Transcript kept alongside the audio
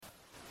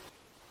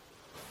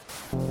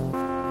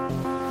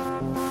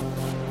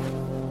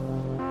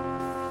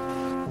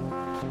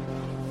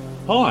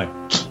Hi,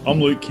 I'm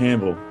Luke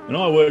Campbell, and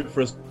I work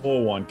for a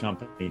small wine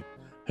company.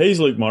 He's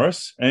Luke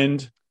Morris,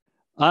 and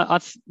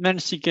I've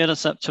managed to get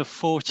us up to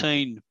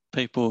 14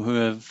 people who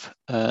have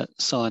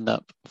signed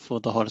up for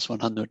the Hottest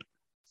 100.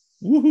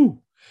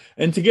 woohoo!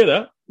 And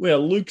together, we are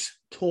Luke's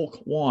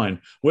Talk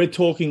Wine. We're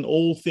talking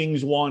all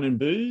things wine and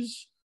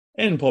booze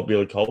and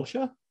popular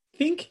culture.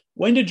 Think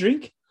when to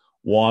drink,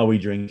 why we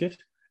drink it,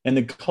 and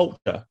the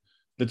culture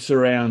that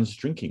surrounds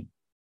drinking.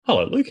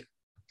 Hello, Luke.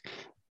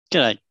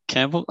 G'day,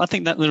 Campbell. I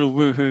think that little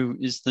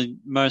woohoo is the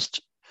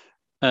most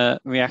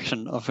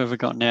reaction I've ever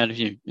gotten out of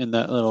you in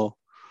that little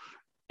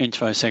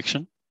intro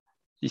section.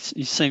 You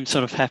seem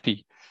sort of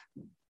happy.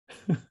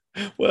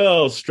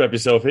 Well, strap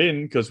yourself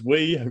in because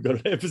we have got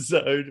an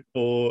episode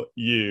for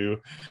you.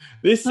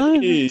 This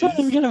is... Don't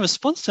even get a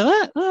response to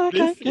that. Oh,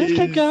 okay,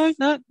 keep going.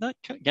 No,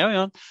 going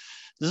on.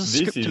 There's a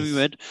script to be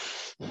read.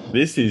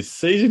 This is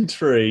season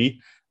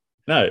 3,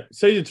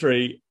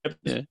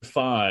 episode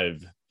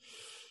 5.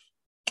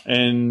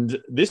 And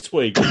this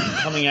week,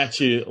 coming at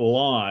you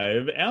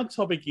live, our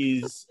topic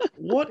is,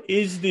 what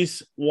is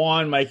this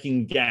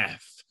winemaking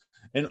gaff?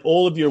 And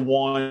all of your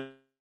wine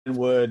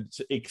words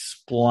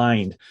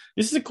explained.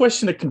 This is a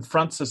question that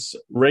confronts us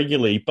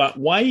regularly, but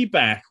way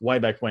back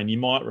when, you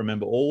might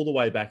remember all the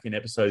way back in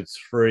episode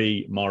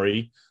 3,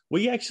 Maury,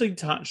 we actually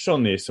touched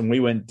on this and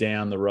we went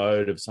down the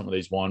road of some of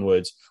these wine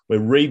words. We're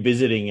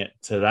revisiting it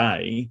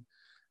today.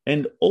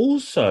 And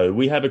also,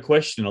 we have a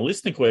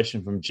listener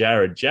question from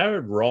Jared.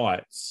 Jared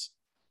writes,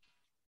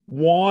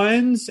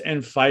 wines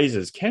and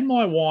phases. Can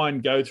my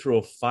wine go through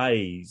a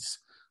phase?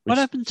 What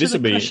happened to the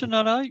question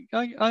that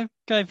I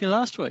gave you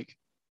last week?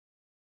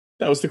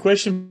 That was the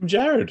question from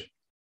Jared.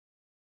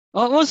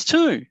 Oh, it was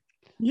too?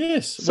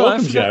 Yes. So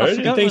welcome, Jared.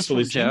 And thanks for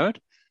listening. Jared.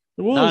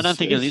 No, I don't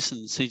think he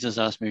listens. He just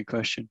asked me a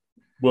question.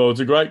 Well,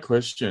 it's a great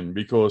question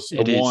because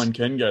wine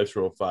can go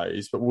through a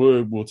phase, but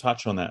we'll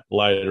touch on that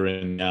later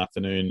in the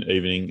afternoon,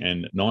 evening,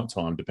 and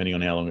nighttime, depending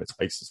on how long it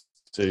takes us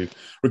to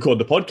record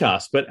the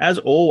podcast. But as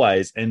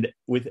always, and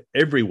with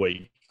every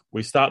week,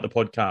 we start the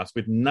podcast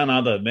with none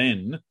other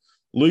than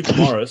Luke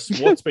Morris.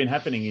 What's been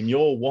happening in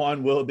your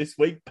wine world this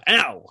week,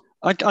 pal?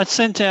 I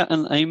sent out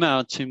an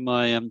email to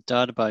my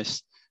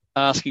database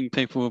asking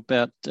people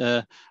about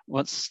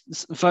what's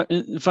vote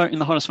in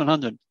the Hottest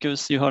 100. Give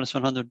us your Hottest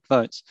 100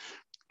 votes.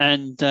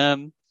 And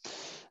for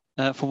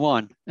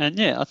wine. And,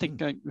 I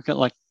think we've got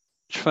like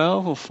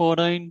 12 or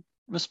 14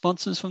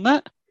 responses from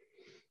that.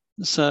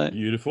 So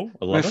beautiful.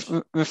 I love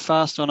it. We're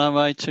fast on our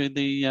way to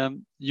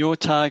the your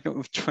target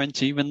of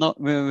 20.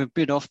 We're a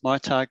bit off my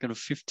target of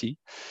 50.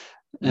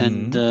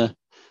 And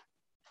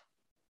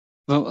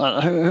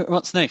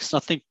what's next? I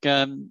think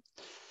we're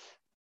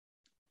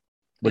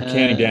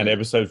counting down to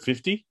episode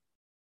 50.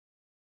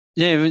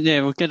 Yeah,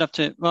 we'll get up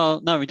to.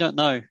 Well, no, we don't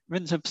know. We're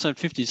in episode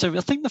 50. So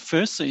I think the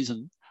first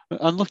season.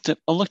 I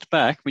looked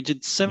back. We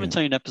did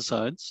 17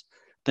 episodes,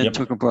 then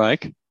took a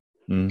break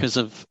because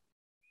of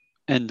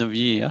end of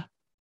year.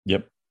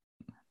 Yep.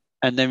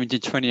 And then we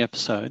did 20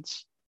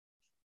 episodes.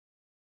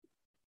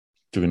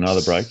 Took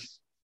another break.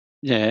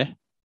 Yeah.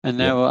 And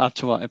now we're up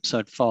to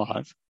episode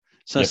 5.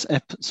 So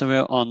so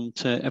we're on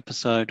to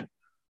episode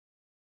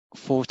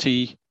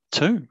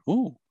 42.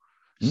 Ooh.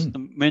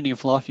 The meaning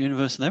of life,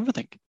 universe, and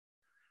everything.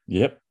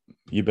 Yep.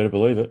 You better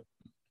believe it.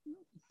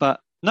 But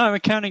no, we're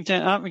counting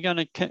down. Aren't we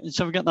going to?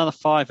 So we got another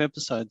 5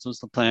 episodes. Was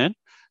the plan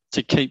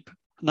to keep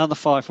another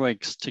 5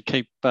 weeks to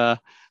keep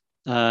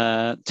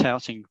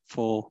touting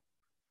for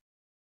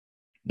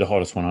the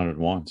hottest 100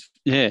 wines.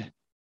 Yeah,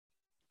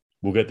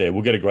 we'll get there.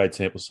 We'll get a great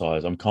sample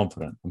size. I'm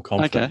confident.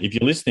 Okay. If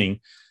you're listening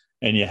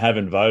and you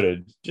haven't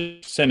voted,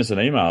 just send us an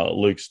email at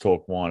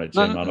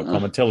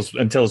lukestalkwine@gmail.com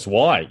and tell us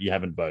why you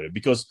haven't voted,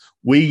 because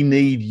we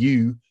need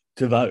you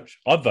to vote.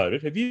 I've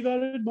voted. Have you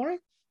voted, Maury?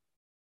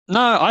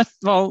 No,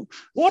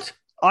 what?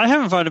 I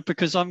haven't voted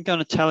because I'm going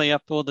to tally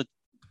up all the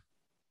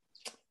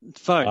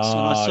votes. And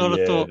I sort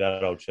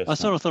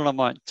of thought I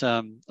might.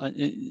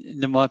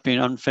 There might be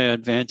an unfair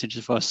advantage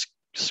if I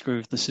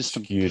screw the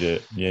system. Skewed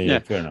it. Yeah,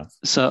 fair enough.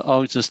 So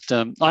I'll just.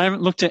 I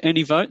haven't looked at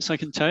any votes. I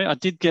can tell you. I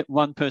did get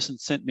one person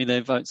sent me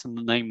their votes in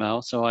an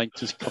email, so I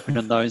just copied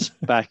on those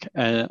back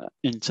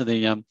into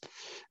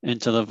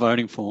the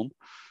voting form.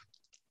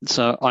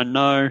 So I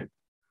know. Do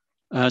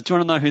you want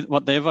to know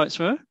what their votes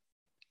were?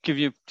 Give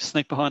you a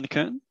sneak behind the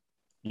curtain.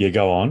 Yeah,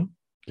 go on.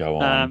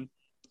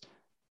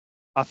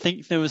 I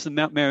think there was the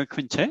Mount Mary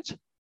Quintet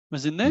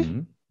was in there.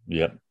 Mm-hmm.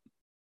 Yep.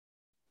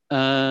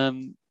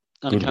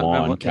 Good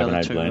wine,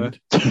 Cabernet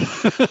Blend.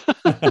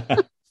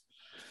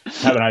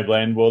 Cabernet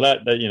Blend. Well,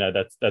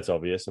 that's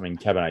obvious. I mean,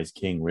 Cabernet's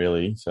king,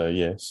 really. So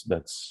yes,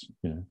 that's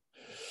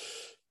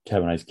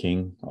Cabernet's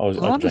king. I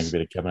drank a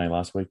bit of Cabernet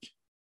last week.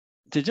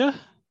 Did you?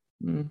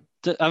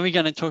 Are we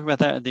going to talk about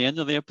that at the end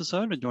of the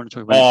episode, or do you want to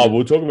talk about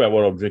we'll talk about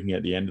what I'm drinking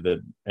at the end of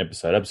the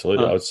episode.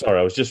 Absolutely. I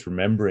was just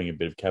remembering a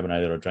bit of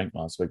Cabernet that I drank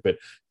last week, but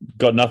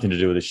got nothing to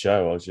do with the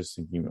show. I was just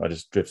thinking, I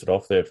just drifted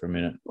off there for a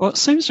minute. Well, it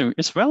seems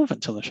it's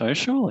relevant to the show,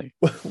 surely.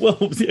 Well,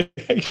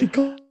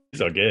 actually,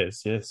 I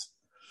guess, yes.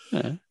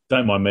 Yeah.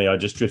 Don't mind me, I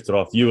just drifted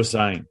off. You were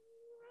saying.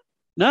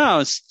 No, I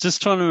was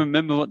just trying to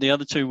remember what the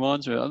other two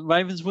wines were.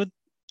 Ravenswood,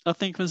 I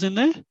think, was in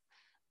there.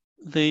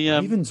 The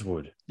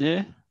Ravenswood,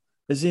 yeah,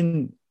 as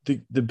in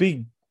the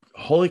big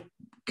Holic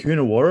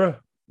Coonawarra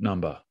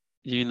number.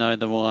 you know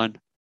the wine.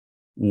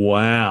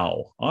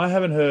 Wow. I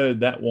haven't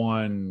heard that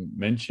wine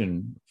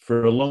mentioned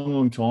for a long,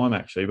 long time,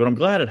 actually, but I'm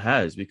glad it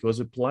has because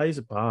it plays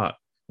a part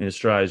in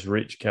Australia's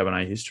rich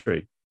Cabernet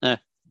history. Yeah.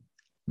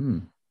 Hmm.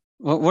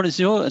 What is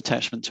your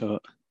attachment to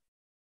it?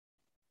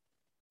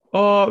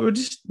 Oh,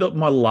 just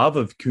my love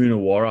of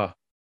Coonawarra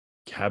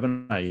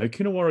Cabernet.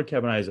 Coonawarra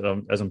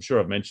Cabernet, as I'm sure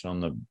I've mentioned on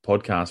the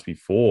podcast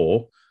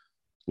before,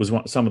 was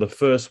some of the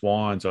first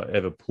wines I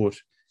ever put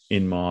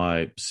in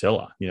my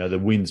cellar. The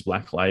Wynns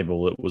Black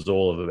Label, it was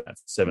all of about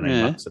 17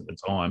 Yeah. bucks at the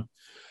time.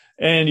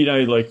 And,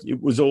 like it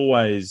was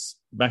always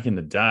back in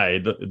the day,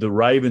 the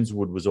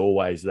Ravenswood was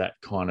always that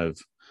kind of,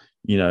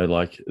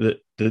 like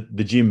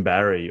the Jim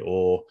Barry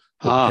or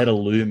the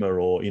Petaluma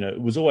or,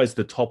 it was always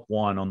the top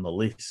wine on the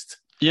list.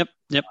 Yep.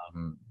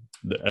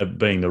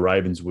 Being the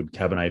Ravenswood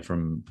Cabernet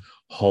from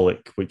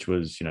Holic, which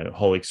was,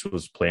 Holic's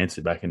was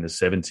planted back in the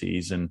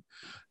 70s and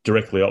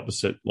directly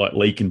opposite like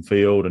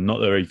Leakenfield and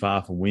not very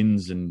far from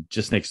Wynns and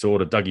just next door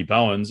to Dougie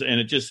Bowen's. And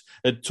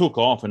it took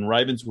off and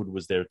Ravenswood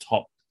was their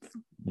top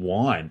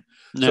wine.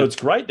 No. So it's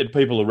great that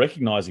people are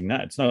recognising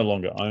that. It's no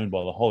longer owned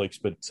by the Holics,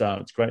 but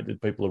it's great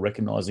that people are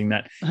recognising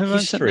that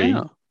history.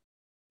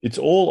 It's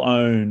all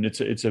owned.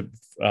 It's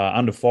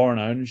under foreign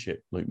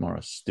ownership, Luke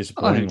Morris,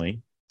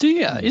 disappointingly. Do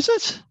you? Is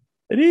it?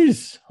 It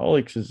is.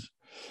 Holics is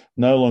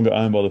no longer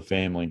owned by the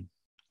family.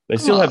 They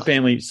still have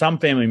some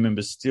family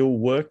members still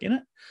work in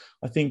it.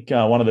 I think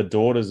one of the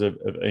daughters of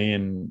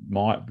Ian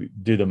might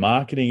do the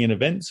marketing and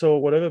events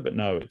or whatever, but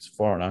no, it's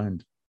foreign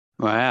owned.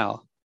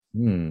 Wow.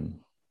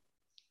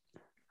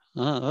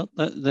 Oh,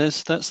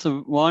 that's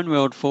the wine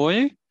world for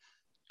you.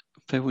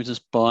 People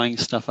just buying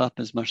stuff up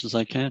as much as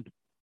they can.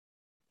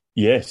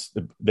 Yes,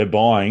 they're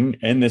buying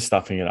and they're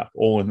stuffing it up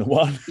all in the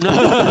one.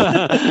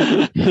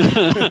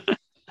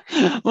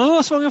 Well,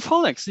 what's wrong with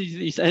Holics?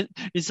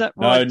 Is that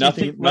right? No,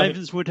 nothing. Do you think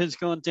Ravenswood has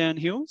gone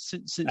downhill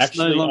since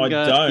Actually, no longer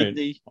I don't.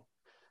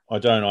 I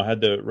don't. I had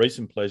the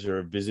recent pleasure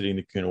of visiting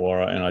the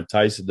Coonawarra and I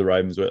tasted the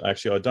Ravenswood.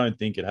 Actually, I don't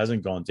think it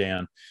hasn't gone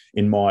down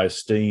in my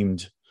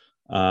esteemed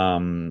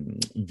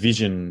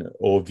vision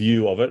or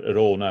view of it at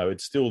all. No,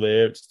 it's still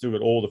there. It's still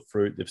got all the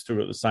fruit. They've still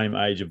got the same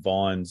age of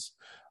vines.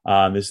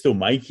 They're still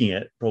making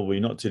it, probably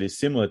not too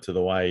dissimilar to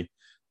the way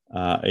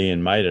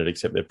Ian made it,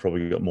 except they've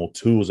probably got more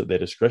tools at their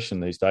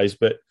discretion these days.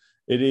 But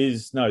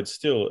it's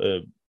still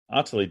an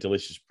utterly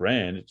delicious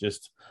brand. It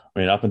just,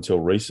 up until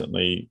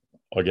recently,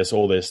 I guess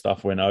all their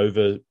stuff went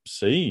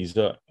overseas.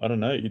 I don't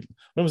know.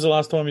 When was the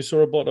last time you saw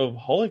a bottle of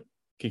Holic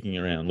kicking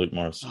around, Luke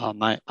Morris? Oh,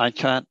 mate, I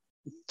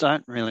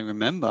don't really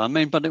remember.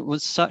 But it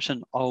was such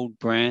an old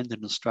brand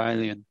in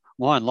Australian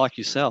wine, like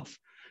yourself.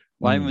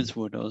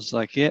 Ravenswood, I was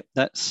like, yep,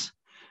 that's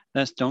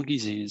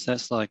donkey's ears.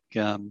 That's like,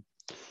 I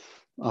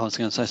was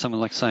going to say something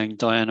like saying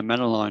Diana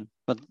Madeline,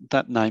 but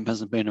that name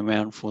hasn't been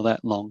around for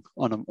that long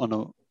on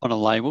a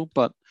label.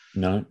 But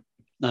no,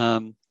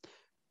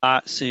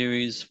 Art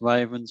Series,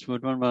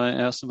 Ravenswood. What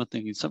else am I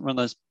thinking? Something of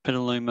those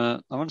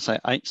Petaluma. I want to say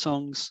 8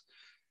 Songs.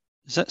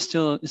 Is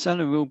that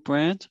a real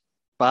brand?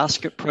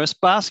 Basket Press.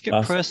 Basket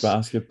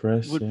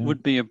Press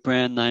would be a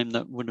brand name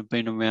that would have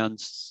been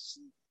around,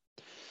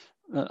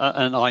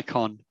 an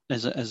icon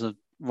as a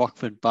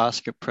Rockford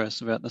Basket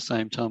Press about the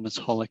same time as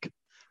Holic,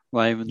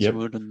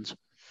 Ravenswood,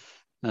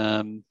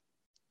 and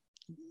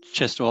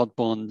Chester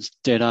Osborne's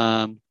Dead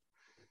Arm.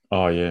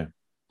 Oh yeah,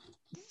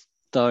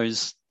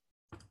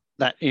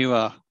 that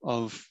era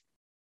of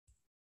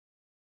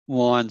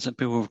wines that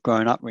people have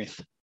grown up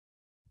with.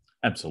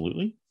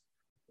 Absolutely.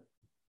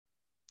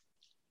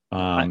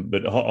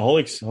 But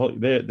Holic's,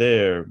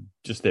 they're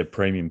just their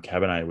premium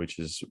Cabernet, which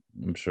is,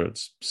 I'm sure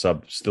it's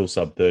still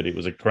sub 30. It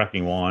was a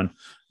cracking wine. It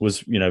was,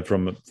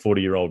 from a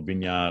 40-year-old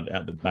vineyard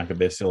out the back of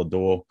their cellar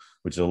door,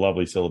 which is a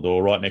lovely cellar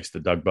door right next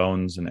to Doug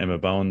Bowen's and Emma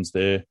Bowen's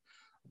there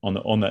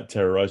on that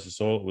Terra Rosa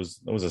soil. It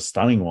was a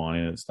stunning wine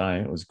in its day.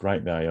 It was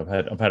great value. I've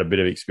had a bit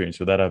of experience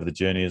with that over the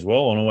journey as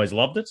well, and always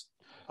loved it.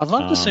 I'd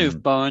love to see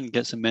if Bowen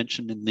gets a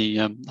mention in the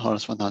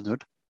Hottest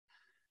 100.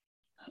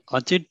 I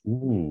did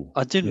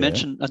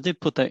mention, I did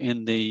put that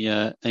in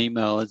the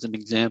email as an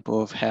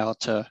example of how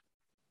to,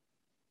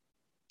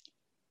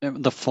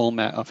 the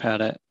format of how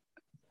to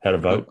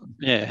vote.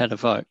 Yeah, how to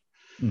vote.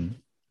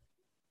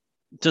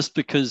 Just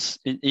because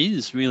it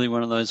is really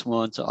one of those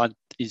wines that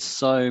is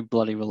so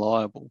bloody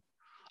reliable.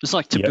 It's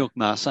like Tabuk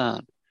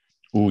Marsan.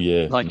 Oh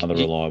yeah, another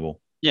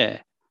reliable. Yeah,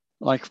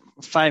 like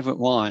favourite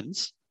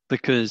wines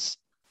because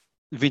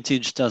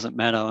vintage doesn't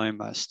matter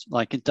almost.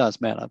 Like it does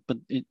matter, but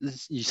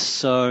it's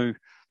so.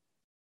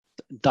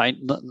 They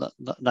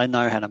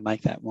know how to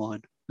make that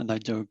wine, and they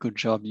do a good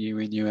job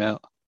year in, year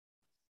out.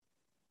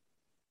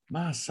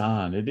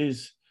 Marsan, it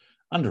is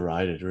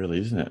underrated, really,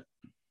 isn't it?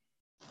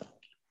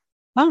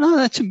 Oh no,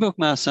 that's in Book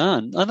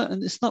Marsan.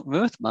 It's not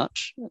worth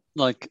much.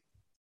 Like,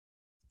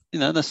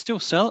 they still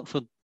sell it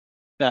for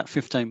about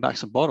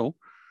 $15 a bottle,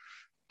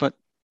 but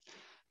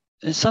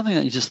it's something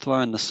that you just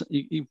throw in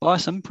you buy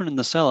some, put it in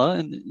the cellar,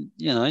 and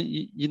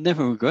you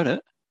never regret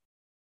it.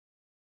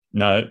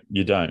 No,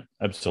 you don't.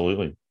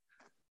 Absolutely.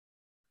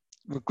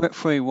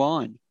 Regret-free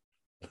wine.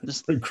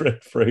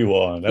 Regret-free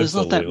wine. There's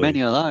Absolutely. not that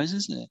many of those,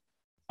 is there?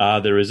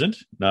 There isn't.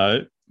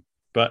 No,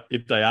 but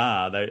if they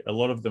are, a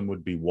lot of them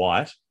would be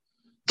white.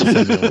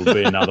 Samuel would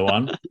be another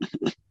one.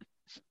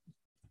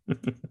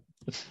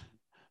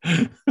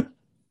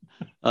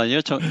 Oh,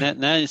 you're talking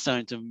now. You're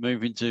starting to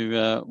move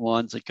into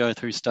wines that go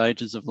through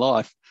stages of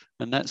life,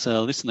 and that's a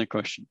listener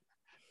question.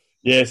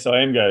 Yes, I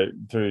am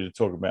going through to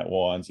talk about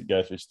wines that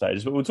go through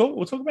stages, but we'll talk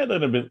about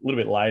that a little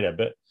bit later.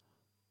 But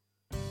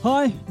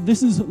hi,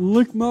 this is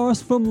Luke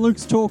Morris from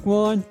Luke's Talk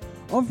Wine.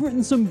 I've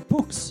written some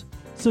books,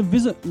 so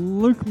visit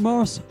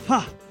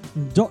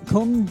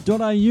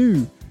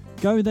lukemorrisha.com.au.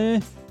 Go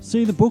there,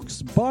 see the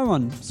books, buy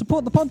one,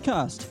 support the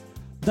podcast.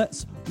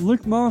 That's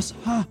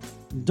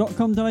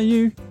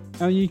lukemorrisha.com.au.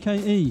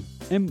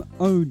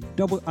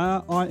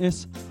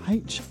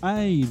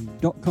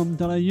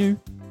 LUKEMORRISHA.com.au.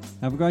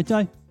 Have a great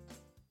day.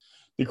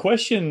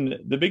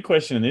 the big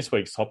question in this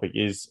week's topic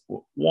is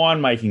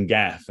winemaking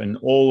gaff and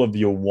all of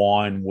your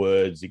wine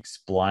words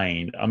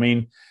explained. I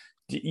mean,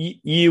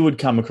 you would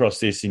come across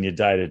this in your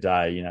day to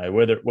day,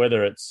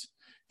 whether it's,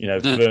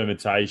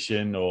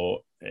 fermentation or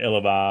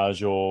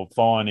élevage or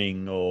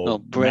fining or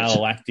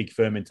malolactic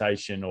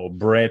fermentation or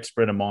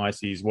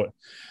Brettanomyces,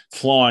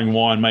 flying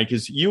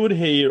winemakers. You would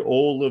hear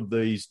all of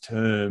these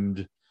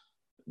termed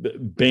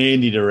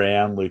bandied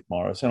around, Luke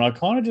Morris, and I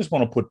kind of just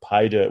want to put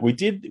pay to it. We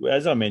did,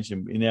 as I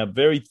mentioned, in our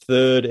very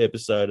third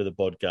episode of the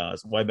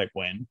podcast, way back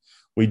when,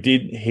 we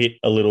did hit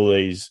a little of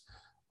these,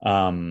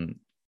 a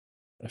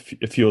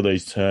few of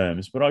these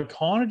terms, but I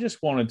kind of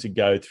just wanted to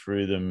go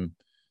through them,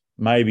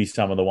 maybe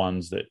some of the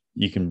ones that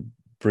you can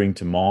bring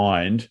to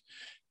mind,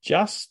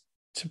 just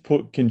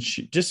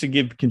to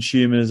give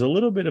consumers a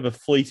little bit of a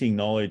fleeting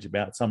knowledge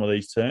about some of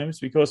these terms,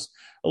 because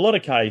a lot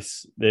of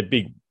case they're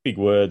big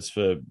words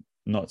for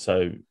not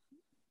so,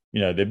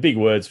 they're big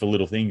words for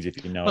little things,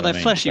 if you know what I mean. Well,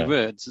 they're flashy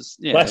words.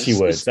 Flashy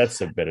words,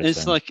 that's a better term.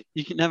 It's like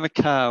you can have a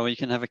car, or you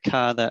can have a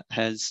car that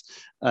has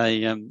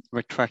a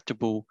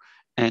retractable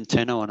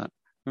antenna on it.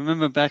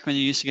 Remember back when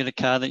you used to get a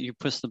car that you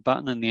push the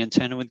button and the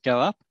antenna would go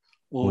up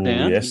or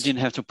down? Yes. You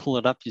didn't have to pull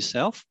it up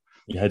yourself.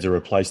 You had to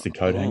replace the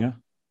coat hanger?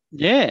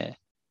 Yeah.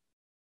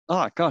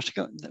 Oh, gosh.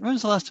 When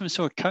was the last time you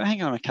saw a coat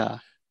hanger on a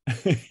car?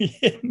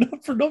 Yeah,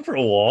 not for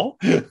a while.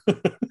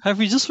 Have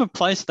we just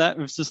replaced that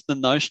with just the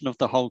notion of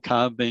the whole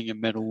car being a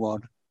metal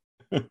rod?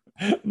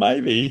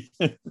 Maybe.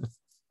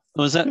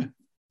 Or have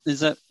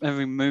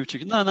we moved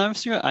to... No, we've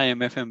still got AM,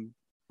 FM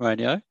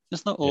radio.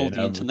 It's not all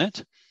the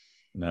internet.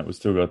 No, we've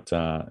still got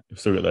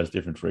those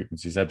different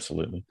frequencies,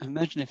 absolutely.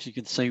 Imagine if you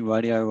could see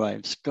radio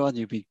waves. God,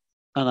 you'd be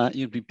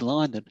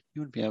blinded.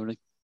 You wouldn't be able to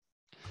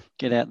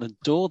get out the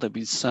door. There'd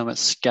be so much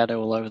scatter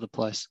all over the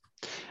place.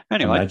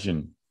 Anyway.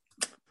 Imagine.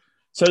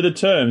 So the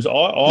terms,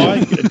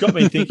 it got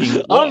me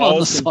thinking. I'm on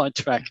the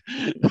sidetrack.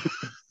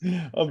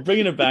 I'm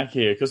bringing it back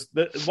here because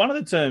one of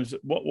the terms,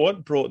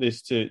 what brought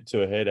this to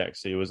a head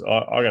actually was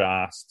I got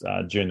asked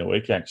during the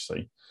week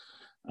actually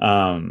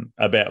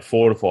about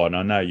fortified, and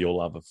I know you'll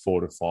love a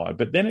fortified,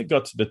 but then it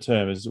got to the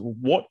term is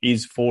what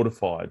is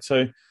fortified?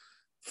 So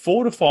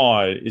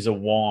fortified is a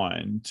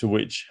wine to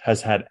which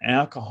has had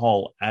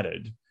alcohol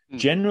added,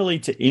 generally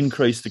to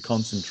increase the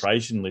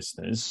concentration,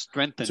 listeners,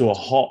 to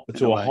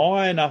a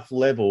high enough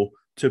level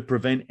to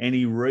prevent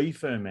any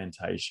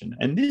re-fermentation.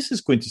 And this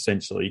is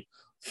quintessentially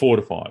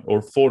fortified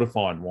or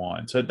fortified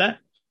wine. So that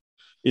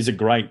is a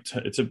great,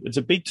 it's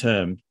a big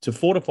term. To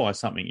fortify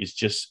something is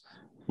just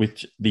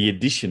with the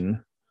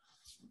addition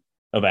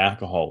of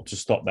alcohol to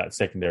stop that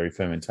secondary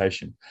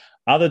fermentation.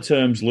 Other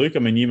terms, Luke, I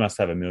mean, you must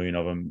have a million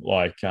of them,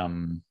 like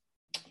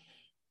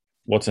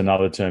what's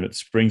another term that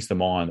springs to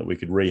mind that we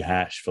could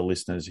rehash for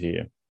listeners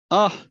here?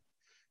 Oh,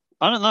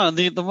 I don't know.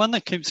 The one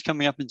that keeps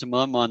coming up into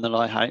my mind that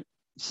I hate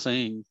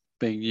seeing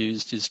being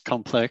used is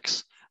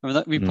complex. I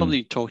mean, we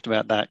probably talked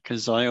about that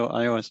because I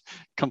always,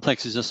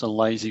 complex is just a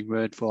lazy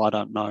word for I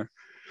don't know.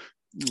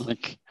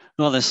 Like,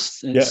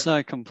 it's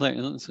so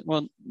complex.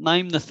 Well,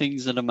 name the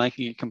things that are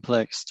making it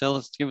complex.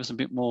 Give us a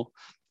bit more.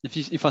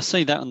 If I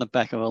see that on the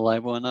back of a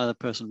label, I know the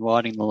person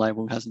writing the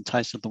label hasn't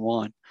tasted the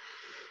wine.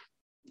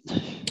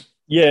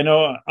 Yeah,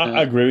 no,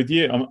 I agree with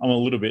you. I'm a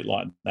little bit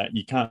like that.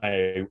 You can't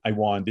say a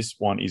wine, this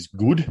one is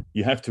good.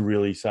 You have to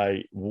really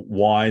say,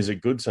 why is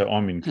it good? So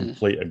I'm in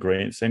complete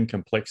agreement. Then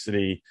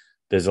complexity,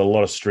 there's a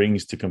lot of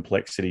strings to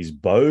complexity's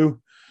bow.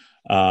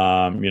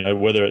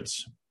 Whether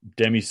it's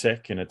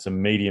demi-sec and it's a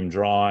medium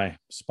dry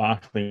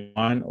sparkling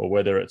wine or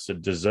whether it's a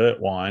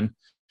dessert wine,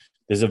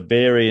 there's a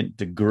variant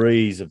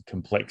degrees of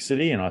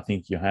complexity, and I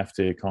think you have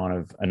to kind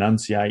of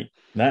enunciate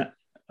that.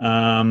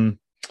 I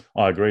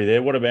agree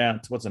there.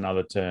 What's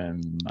another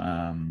term?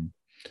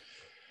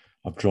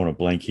 I've drawn a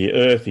blank here.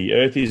 Earthy.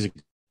 Earthy is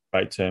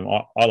great term.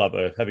 I love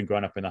earth. Having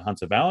grown up in the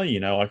Hunter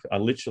Valley, I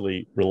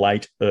literally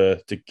relate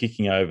earth to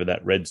kicking over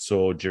that red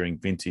soil during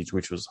vintage,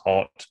 which was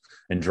hot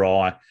and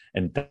dry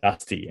and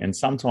dusty. And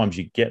sometimes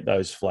you get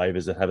those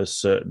flavors that have a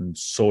certain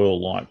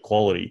soil-like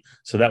quality.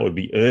 So that would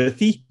be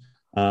earthy.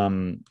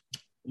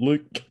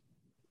 Luke,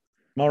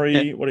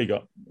 Maury, What do you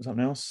got?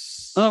 Something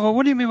else? Oh, well,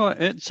 what do you mean by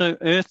earth? So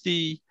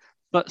earthy?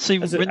 But see,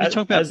 when you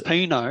talk about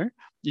Pinot,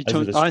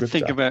 I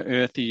think about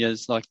earthy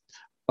as like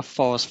a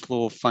forest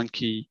floor,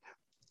 funky,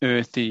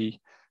 earthy,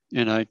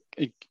 not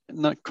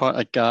quite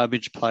a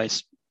garbage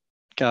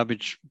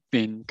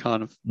bin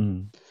kind of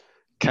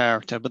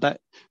character, but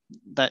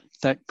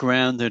that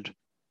grounded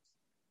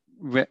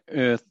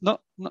earth.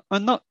 Not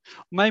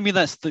maybe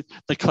that's the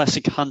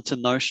classic Hunter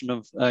notion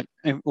of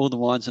all the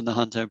wines in the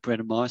Hunter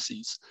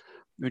Brettanomyces,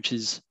 which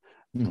is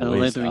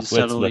leathery,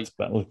 subtly.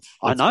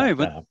 I know,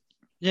 but.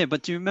 Yeah,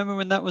 but do you remember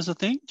when that was a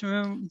thing? Do you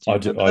remember?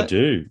 I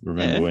do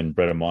remember when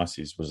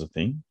Brettanomyces was a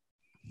thing.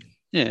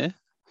 Yeah.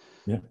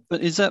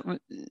 But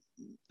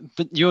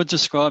but you're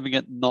describing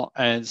it not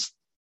as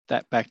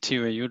that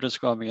bacteria. You're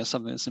describing it as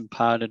something that's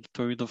imparted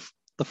through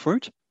the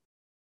fruit.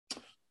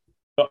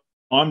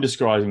 I'm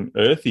describing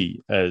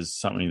earthy as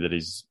something that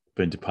is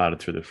been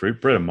departed through the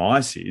fruit.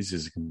 Brettanomyces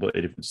is a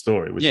completely different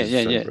story.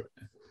 Yeah.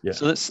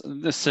 So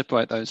let's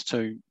separate those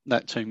two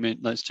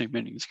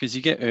meanings, because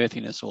you get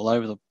earthiness all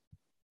over the.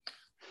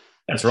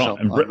 That's right.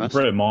 And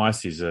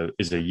Brettanomyces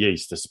is a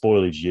yeast, a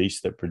spoilage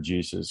yeast that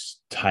produces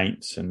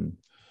taints, and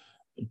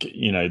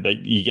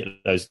you get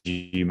those.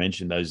 You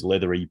mentioned those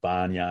leathery,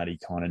 barnyardy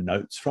kind of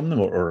notes from them,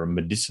 or a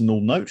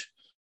medicinal note.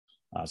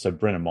 So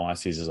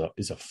Brettanomyces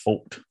is a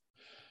fault.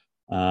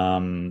 What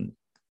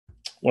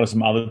are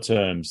some other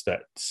terms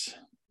that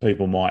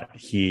people might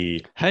hear?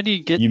 How do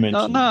you get?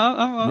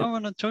 I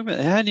want to talk about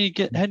it. How do you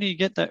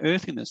get that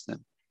earthiness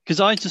then?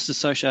 Because I just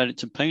associate it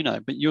to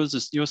Pinot, but you're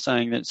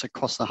saying that it's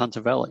across the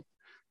Hunter Valley.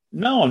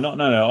 No, I'm not.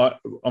 No.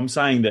 I'm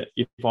saying that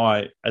if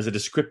as a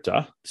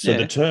descriptor,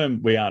 the term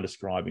we are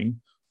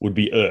describing would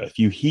be earth.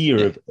 You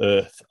hear of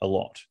earth a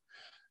lot.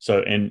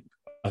 So, and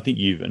I think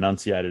you've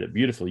enunciated it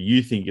beautifully.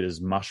 You think it is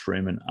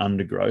mushroom and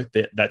undergrowth.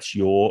 That's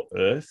your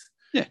earth.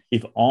 Yeah.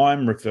 If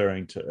I'm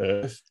referring to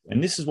earth,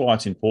 and this is why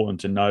it's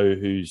important to know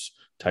whose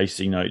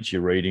tasting notes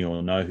you're reading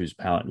or know whose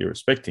palate you're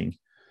respecting,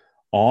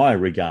 I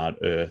regard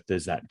earth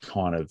as that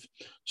kind of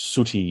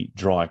sooty,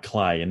 dry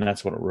clay, and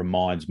that's what it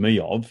reminds me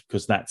of,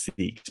 because that's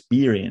the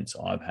experience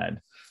I've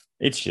had.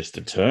 It's just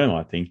a term,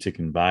 I think, to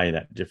convey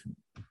that different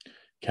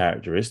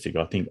characteristic.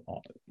 I think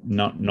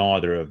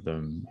neither of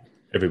them,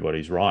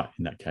 everybody's right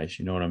in that case.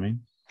 You know what I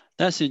mean?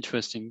 That's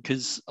interesting,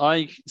 because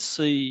I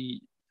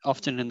see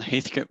often in the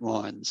Heathcote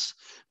wines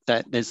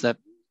that there's a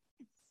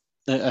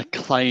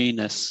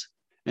clayiness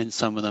in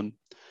some of them.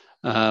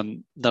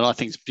 That I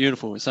think is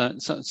beautiful. So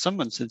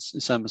someone says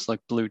it's almost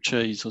like blue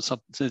cheese or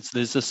something.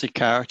 There's just a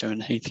character in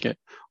Heathcote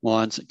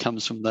wines that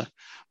comes from the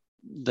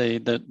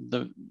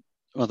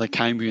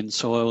Cambrian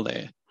soil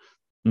there,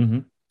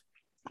 and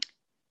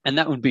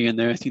that would be an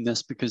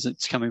earthiness because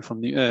it's coming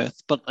from the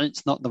earth. But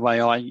it's not the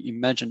way I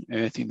imagine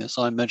earthiness.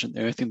 I imagine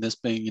earthiness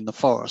being in the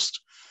forest,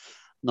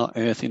 not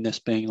earthiness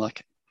being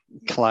like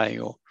clay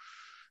or.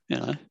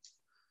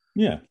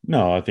 Yeah.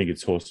 No, I think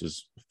it's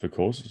horses for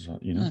courses.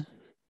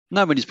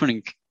 Nobody's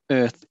putting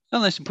earth,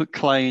 unless you put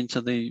clay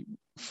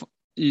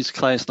use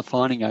clay as the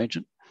fining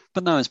agent,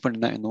 but no one's putting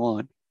that in the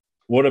wine.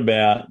 What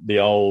about the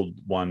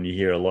old one you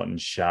hear a lot in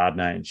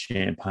Chardonnay and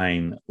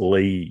Champagne,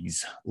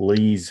 lees?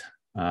 Lees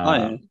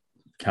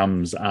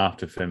comes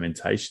after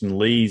fermentation.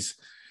 Lees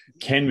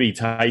can be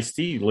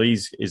tasty.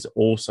 Lees is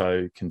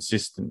also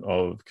consistent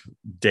of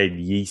dead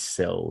yeast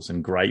cells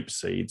and grape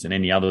seeds and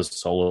any other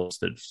solids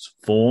that's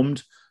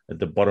formed at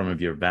the bottom of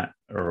your vat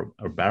or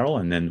a barrel,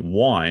 and then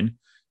wine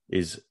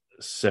is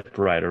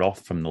separated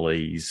off from the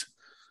lees.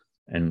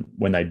 And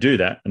when they do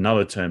that,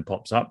 another term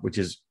pops up, which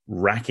is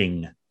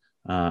racking.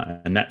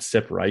 And that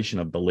separation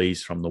of the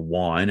lees from the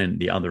wine and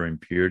the other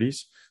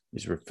impurities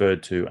is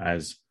referred to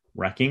as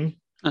racking.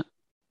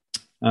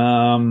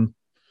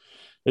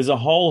 There's a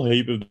whole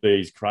heap of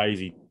these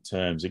crazy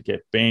terms that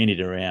get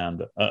bandied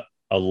around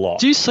a lot.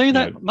 Do you see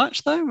that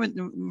much though?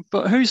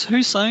 But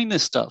who's saying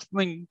this stuff? I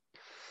mean,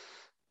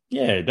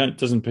 yeah, don't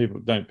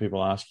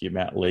people ask you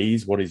about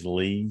lees? What is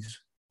lees?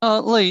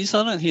 Lees,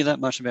 I don't hear that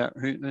much about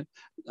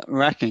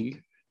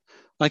racking.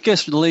 I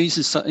guess lees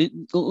is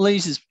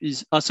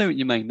I see what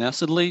you mean now.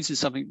 So lees is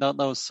something that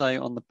they'll say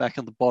on the back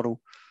of the bottle.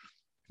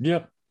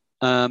 Yep.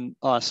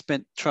 I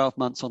spent 12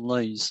 months on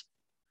lees.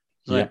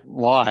 Like,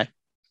 why?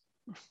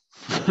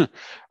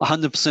 100%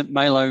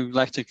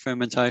 malolactic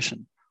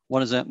fermentation. What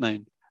does that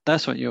mean?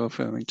 That's what you're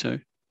referring to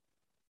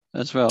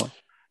as well.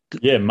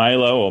 Yeah,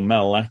 malo or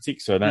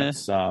malolactic. So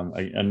that's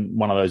and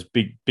one of those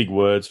big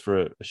words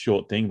for a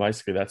short thing.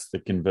 Basically, that's the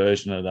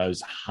conversion of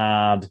those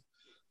hard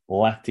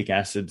lactic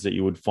acids that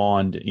you would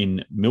find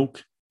in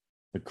milk,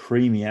 the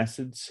creamy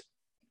acids.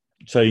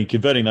 So you're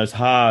converting those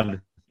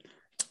hard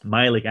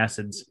malic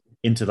acids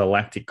into the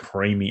lactic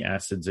creamy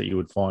acids that you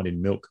would find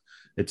in milk.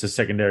 It's a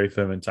secondary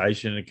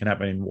fermentation. It can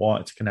happen in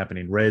whites, it can happen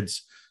in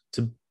reds, It's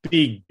a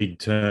big, big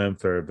term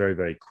for a very,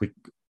 very quick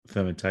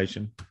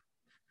fermentation.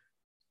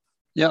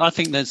 Yeah, I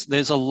think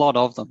there's a lot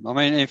of them. I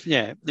mean, if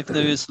there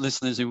is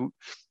listeners who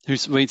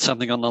read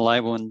something on the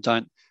label and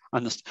don't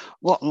understand,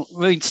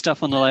 read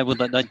stuff on the label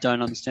that they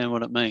don't understand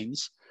what it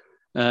means.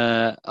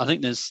 I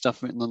think there's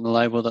stuff written on the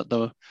label that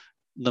the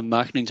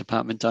marketing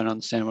department don't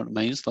understand what it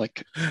means,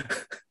 like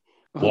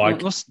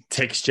what's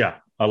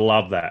texture. I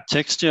love that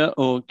texture,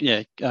 or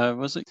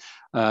was it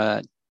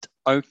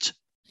oaked?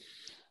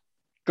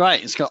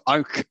 Great, it's got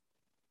oak.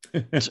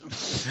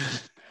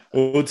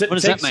 Well, what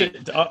does that mean?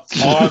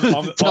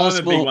 I'm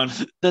a big one.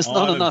 There's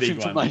not enough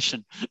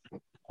information.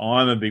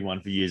 I'm a big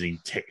one for using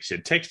texture.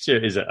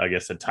 Texture is, I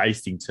guess, a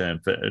tasting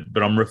term,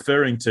 but I'm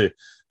referring to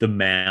the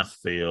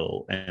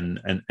mouthfeel and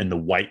the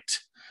weight.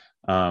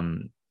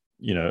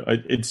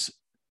 It's.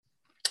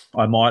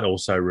 I might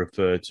also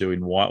refer to,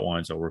 in white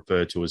wines, I'll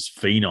refer to as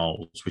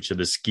phenols, which are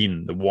the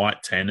skin, the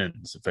white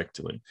tannins,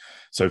 effectively.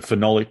 So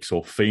phenolics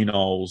or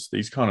phenols,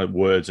 these kind of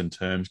words and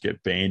terms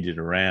get bandied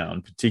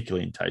around,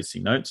 particularly in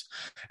tasting notes.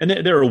 And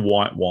they're a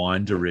white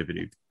wine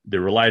derivative.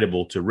 They're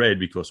relatable to red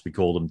because we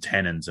call them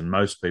tannins, and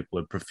most people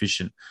are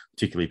proficient,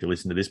 particularly if you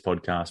listen to this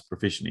podcast,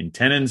 proficient in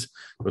tannins,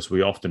 because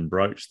we often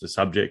broach the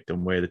subject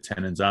and where the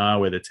tannins are,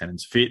 where the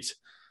tannins fit.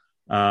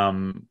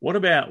 What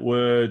about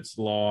words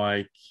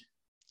like...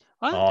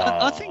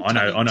 I think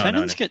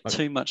tannins get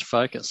too much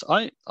focus.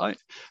 I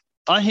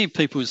hear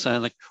people say,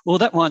 like, well,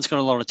 that wine's got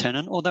a lot of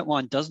tannin, or that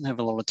wine doesn't have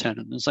a lot of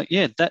tannin. It's like,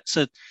 yeah, that's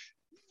a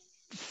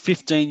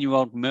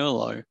 15-year-old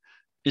Merlot.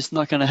 It's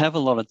not going to have a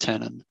lot of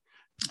tannin.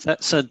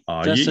 That's a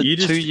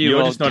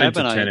 2-year-old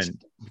Cabernet.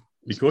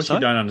 Because you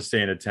don't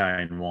understand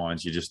Italian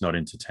wines, you're just not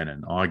into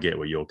tannin. I get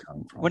where you're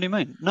coming from. What do you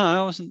mean? No,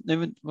 I wasn't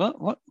even...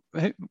 What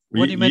do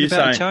you mean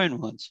about Italian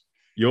wines?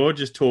 You're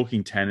just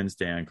talking tannins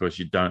down because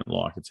you don't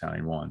like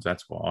Italian wines.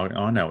 That's why.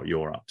 I know what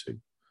you're up to.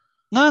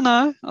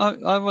 No,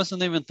 I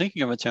wasn't even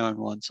thinking of Italian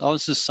wines. I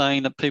was just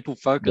saying that people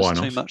focus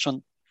too much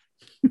on...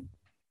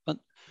 But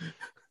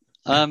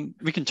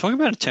we can talk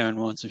about Italian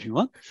wines if you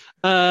want.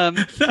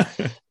 You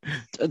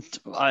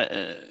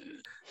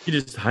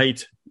just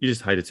hate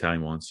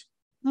Italian wines.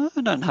 No,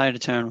 I don't hate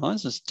Italian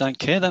wines. I just don't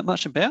care that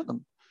much about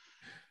them.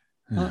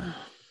 Why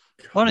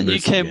don't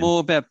you care more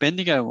about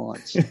Bendigo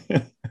wines?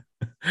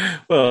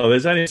 Well,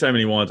 there's only so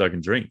many wines I can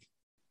drink.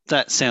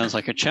 That sounds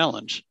like a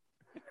challenge.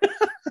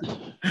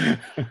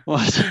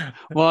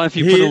 Why have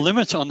you put a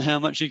limit on how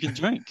much you can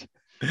drink,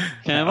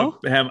 Campbell?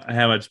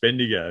 How much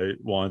Bendigo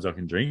wines I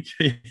can drink?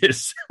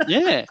 Yes.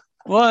 Yeah.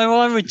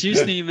 Why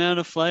reduce the amount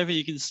of flavour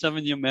you can stuff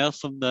in your mouth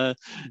from the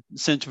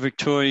Central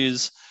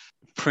Victoria's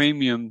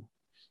premium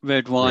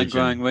red wine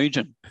growing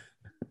region?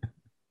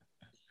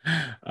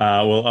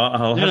 Well,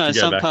 I'll have to go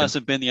some back. parts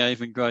of Bendigo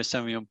even grow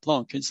Sauvignon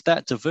Blanc. It's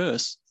that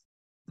diverse.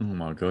 Oh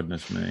my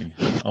goodness me!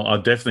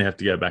 I'll definitely have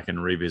to go back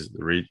and revisit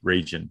the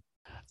region.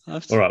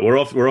 All right, we're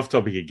off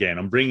topic again.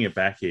 I'm bringing it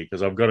back here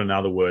because I've got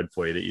another word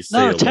for you that you see.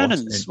 No,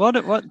 tannins. What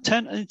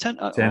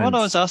I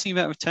was asking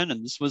about with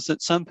tannins was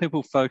that some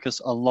people focus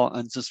a lot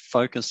and just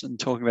focus and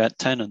talk about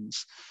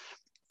tannins,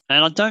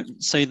 and I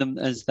don't see them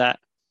as that.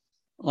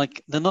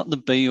 Like, they're not the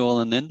be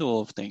all and end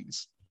all of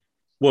things.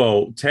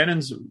 Well,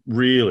 tannins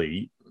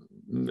really,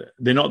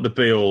 they're not the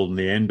be all and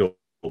the end all,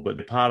 but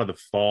they're part of the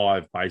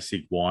 5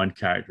 basic wine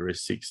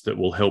characteristics that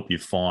will help you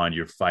find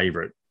your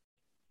favorite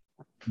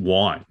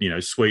wine.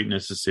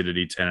 Sweetness,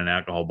 acidity, tannin,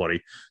 alcohol,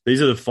 body.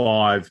 These are the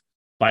 5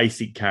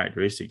 basic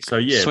characteristics. So,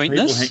 yeah.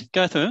 Sweetness,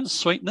 go through it.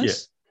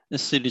 Sweetness,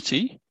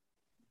 acidity.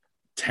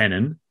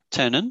 Tannin.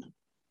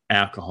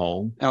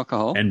 Alcohol,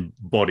 and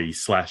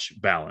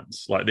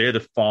body/balance. Like, they're the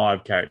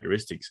 5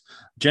 characteristics.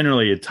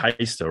 Generally, a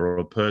taster or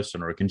a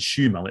person or a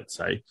consumer, let's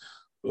say,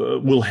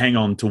 will hang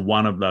on to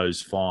one of those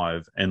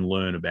 5 and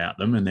learn about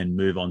them and then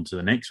move on to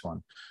the next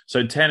one.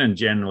 So tannin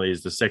generally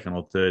is the second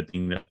or third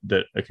thing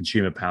that a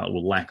consumer palate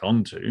will latch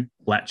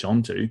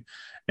onto.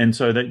 And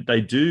so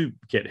they do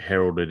get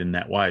heralded in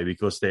that way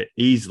because they're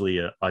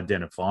easily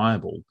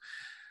identifiable.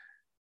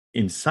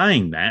 In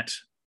saying that,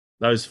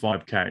 those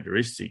 5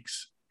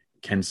 characteristics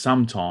can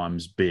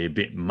sometimes be a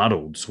bit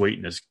muddled.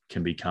 Sweetness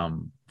can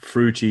become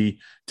fruity,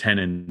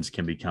 tannins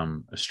can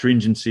become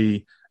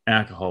astringency,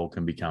 alcohol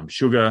can become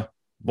sugar,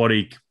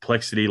 body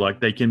complexity, like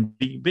they can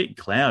be a bit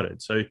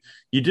clouded. So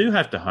you do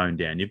have to hone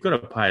down. You've got to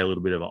pay a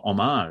little bit of a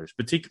homage,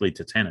 particularly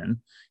to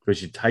tannin,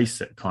 because you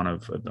taste it kind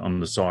of on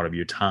the side of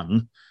your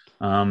tongue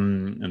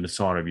and the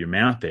side of your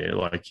mouth there.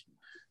 Like,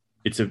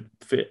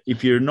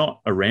 if you're not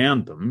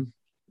around them,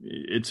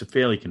 it's a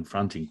fairly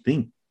confronting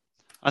thing.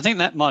 I think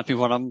that might be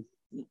what I'm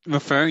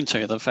referring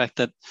to, the fact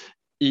that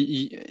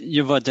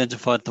you've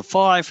identified the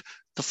five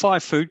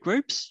food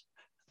groups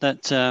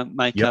that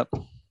make up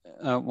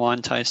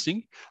wine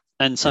tasting,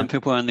 and some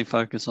people only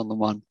focus on the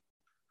one.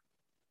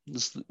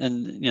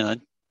 And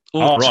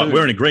right,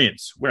 we're in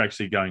agreement. We're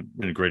actually going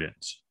in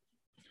agreement.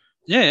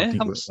 Yeah, I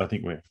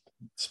think we're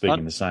speaking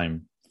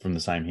from the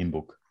same hymn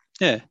book.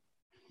 Yeah.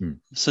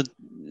 So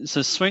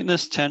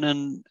sweetness,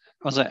 tannin,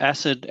 was it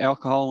acid,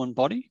 alcohol, and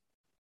body?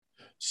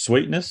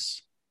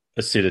 Sweetness,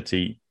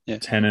 acidity,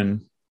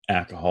 tannin,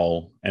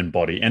 alcohol, and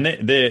body. And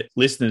they're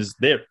listeners,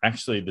 they're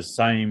actually the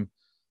same.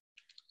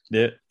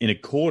 They're in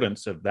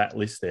accordance of that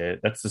list there.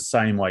 That's the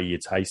same way you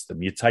taste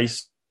them. You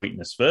taste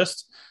sweetness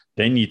first,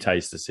 then you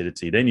taste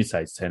acidity, then you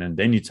taste tannin,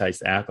 then you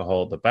taste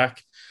alcohol at the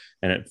back,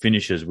 and it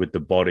finishes with the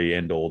body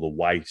and all the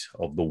weight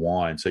of the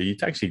wine. So you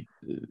actually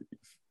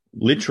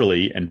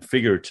literally and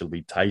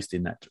figuratively taste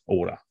in that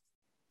order.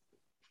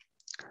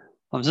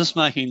 I'm just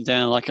making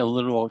down like a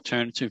little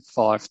alternative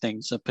 5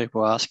 things that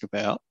people ask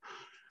about.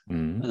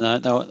 Mm.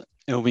 And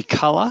it'll be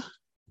colour,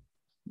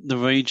 the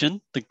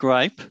region, the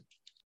grape,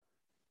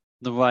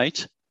 the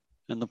weight,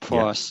 and the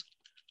price.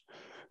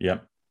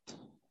 Yep.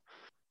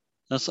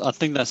 I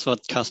think that's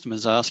what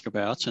customers ask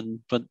about.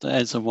 But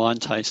as a wine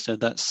taster,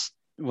 that's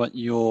what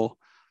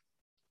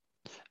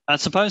I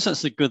suppose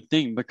that's a good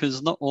thing,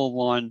 because not all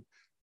wine,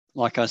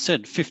 like I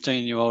said,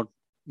 15-year-old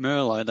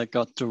Merlot that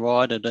got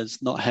derided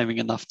as not having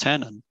enough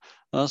tannin.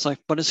 I was like,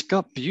 but it's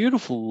got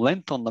beautiful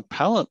length on the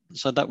palate,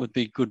 so that would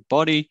be good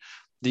body.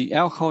 The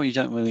alcohol you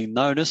don't really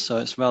notice, so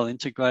it's well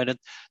integrated.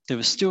 There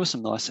was still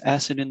some nice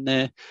acid in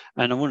there,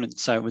 and I wouldn't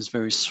say it was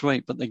very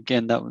sweet, but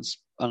again, that was,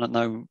 I don't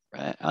know,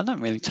 I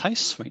don't really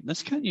taste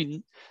sweetness. Can't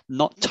you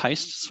not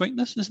taste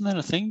sweetness? Isn't that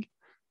a thing?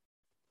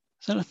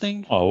 Is that a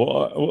thing? Oh,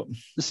 well,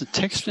 It's a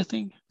texture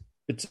thing?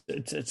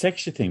 it's a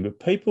texture thing, but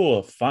people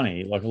are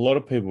funny. Like, a lot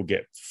of people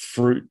get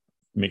fruit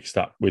mixed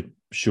up with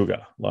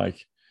sugar.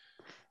 Like,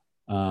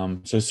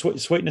 so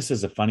sweetness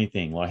is a funny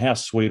thing. Like, how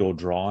sweet or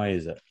dry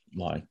is it?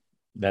 Like,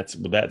 that's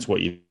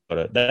what you got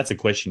to, that's a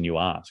question you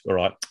ask. All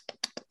right,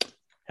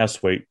 how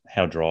sweet,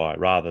 how dry,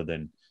 rather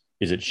than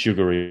is it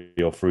sugary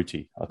or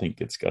fruity? I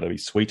think it's got to be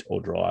sweet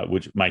or dry,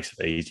 which makes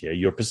it easier.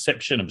 Your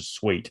perception of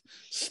sweet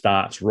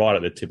starts right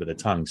at the tip of the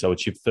tongue, so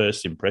it's your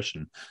first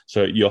impression.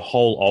 So your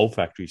whole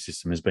olfactory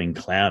system has been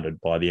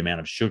clouded by the amount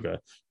of sugar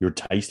you're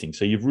tasting.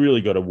 So you've really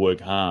got to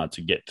work hard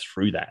to get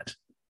through that.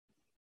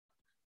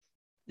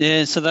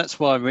 Yeah, so that's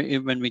why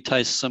when we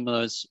taste some of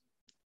those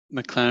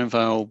McLaren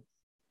Vale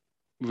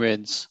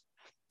reds,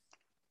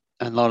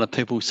 and a lot of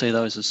people see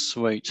those as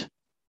sweet.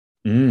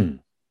 Mm.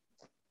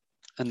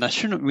 And they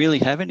shouldn't really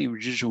have any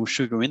residual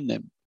sugar in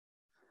them,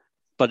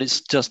 but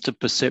it's just a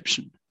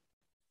perception.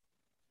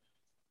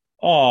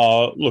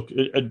 Oh, look,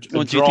 or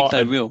do you think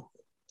they will?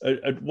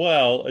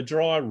 A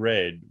dry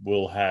red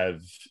will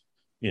have,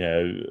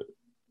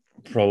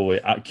 probably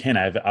can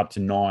have up to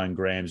 9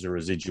 grams of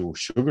residual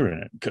sugar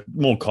in it,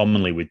 more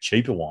commonly with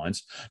cheaper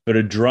wines. But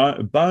a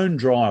bone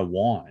dry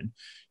wine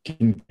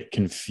can get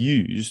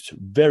confused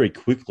very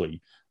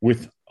quickly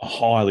with a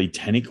highly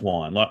tannic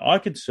wine. Like, I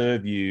could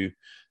serve you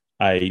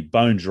a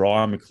bone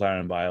dry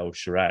McLaren Vale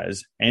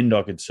Shiraz, and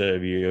I could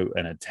serve you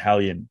an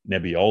Italian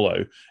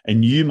Nebbiolo,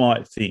 and you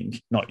might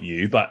think, not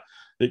you, but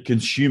the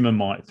consumer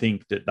might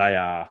think that they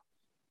are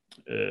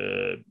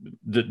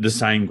the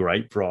same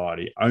grape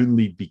variety,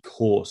 only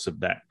because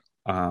of that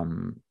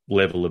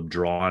level of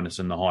dryness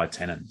and the high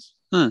tannins.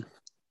 Oh,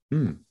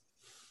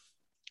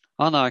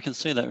 no, I can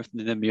see that with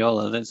the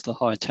Nebbiolo. There's the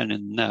high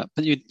tannin in that.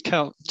 But you'd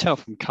tell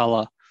from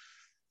colour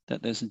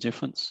that there's a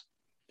difference.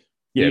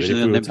 Yeah,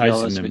 usually the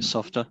Nebbiolo is a bit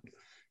softer.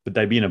 But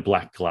they'd be in a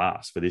black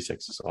glass for this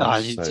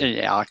exercise.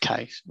 Yeah,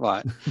 okay,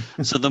 right.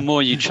 So the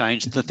more you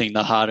change the thing,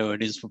 the harder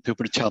it is for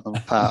people to tell them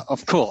apart.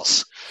 Of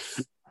course.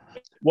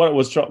 For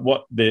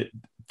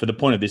the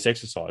point of this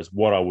exercise,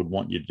 what I would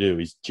want you to do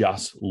is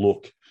just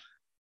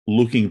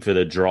looking for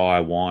the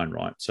dry wine,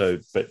 right? So,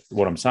 but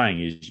what I'm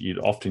saying is you'd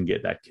often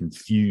get that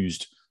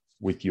confused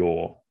with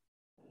your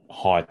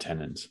high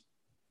tannins.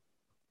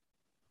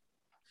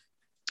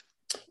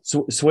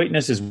 So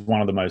sweetness is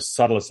one of the most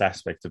subtlest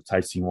aspects of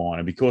tasting wine,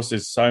 and because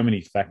there's so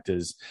many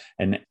factors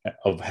and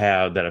of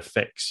how that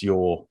affects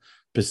your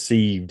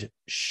perceived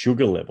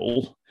sugar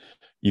level,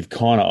 you've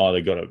kind of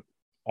either got to.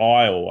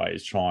 I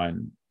always try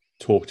and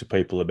talk to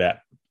people about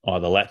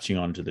either latching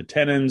onto the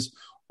tannins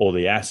or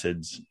the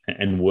acids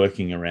and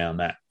working around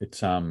that. It's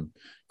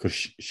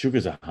because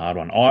sugar's a hard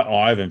one.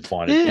 I even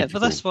find it difficult. But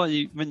that's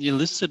why when you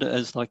listed it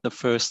as like the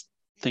first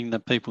thing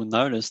that people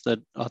noticed, that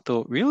I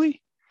thought,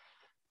 really?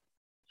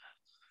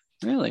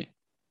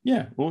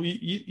 Yeah. Well,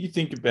 you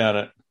think about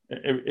it.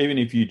 Even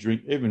if you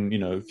drink,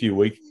 a few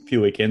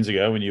weekends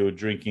ago when you were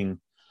drinking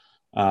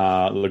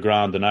Le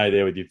Grand Donnay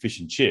there with your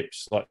fish and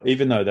chips, like,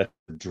 even though that's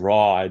a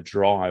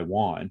dry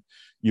wine,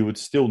 you would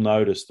still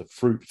notice the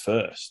fruit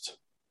first,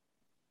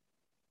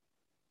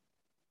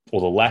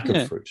 or the lack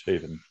of fruit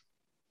even.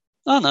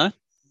 Oh no,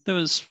 there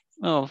was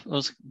it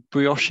was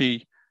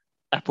brioche,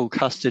 apple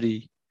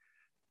custardy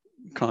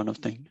kind of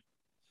thing.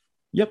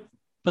 Yep.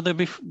 But there'd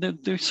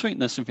be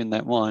sweetness within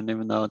that wine,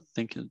 even though I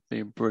think it'd be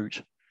a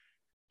brut.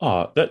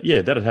 Oh,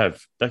 that'd have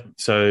that.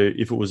 So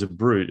if it was a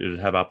brut, it'd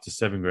have up to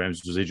 7 grams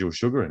of residual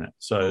sugar in it.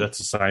 So that's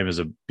the same as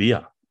a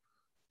beer.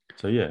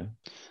 So yeah,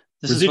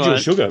 residual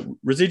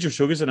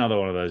sugar is another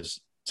one of those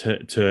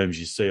terms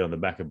you see on the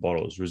back of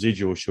bottles.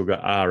 Residual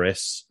sugar,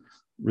 RS.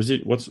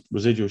 What's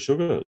residual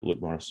sugar, Luke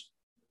Morris?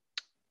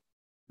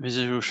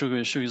 Residual sugar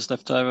is sugars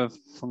left over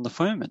from the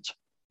ferment.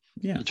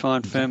 Yeah, you try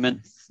and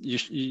ferment. Your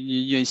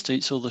yeast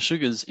eats all the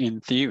sugars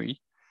in theory,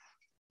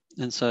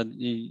 And so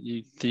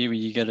you theory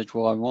you get a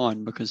dry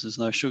wine because there's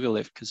no sugar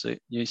left because the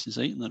yeast has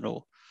eaten it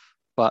all.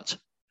 But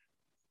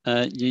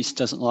yeast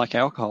doesn't like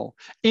alcohol.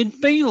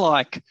 It'd be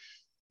like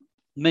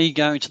me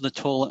going to the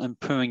toilet and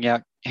pooing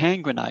out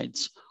hand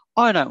grenades.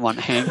 I don't want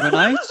hand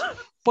grenades,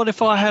 but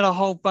if I had a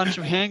whole bunch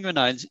of hand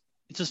grenades,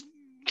 it just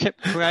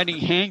kept creating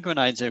hand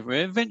grenades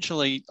everywhere.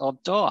 Eventually, I'll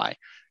die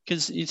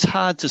because it's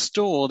hard to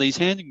store these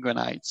hand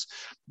grenades.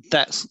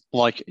 That's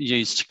like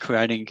yeast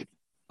creating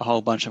a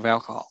whole bunch of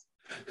alcohol.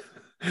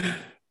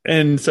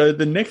 And so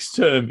the next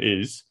term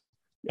is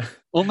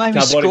or maybe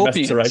carbonic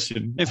scorpions.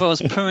 maceration. If I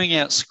was pooing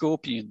out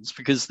scorpions,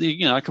 because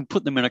I can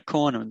put them in a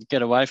corner and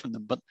get away from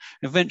them, but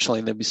eventually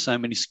there'll be so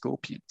many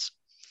scorpions.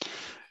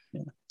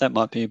 Yeah, that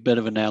might be a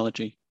better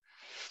analogy.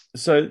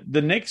 So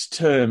the next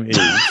term is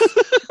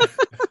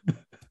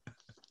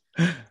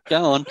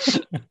Go on.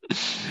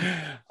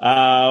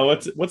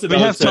 What's another?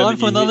 We have term time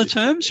for another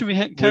term. Should we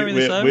carry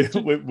this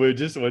over?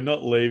 We're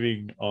not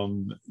leaving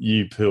on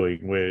you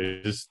pooing.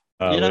 We're just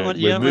you don't want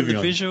the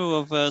visual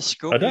of a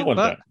scorpion. I don't want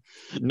butt?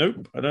 that.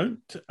 Nope, I don't.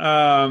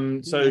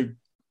 So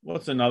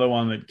what's another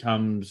one that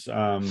comes?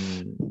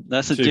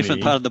 That's a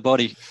different part of the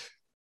body.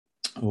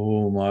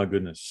 Oh my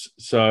goodness!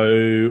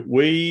 So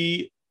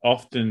we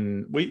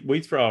often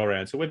we throw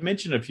around. So we've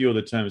mentioned a few of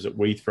the terms that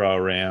we throw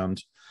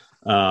around,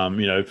 from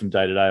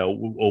day to day,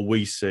 or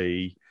we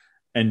see,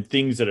 and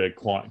things that are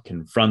quite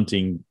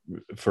confronting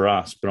for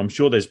us. But I'm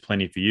sure there's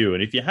plenty for you.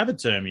 And if you have a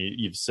term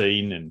you've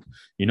seen and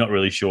you're not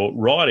really sure,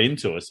 write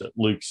into us at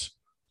Luke's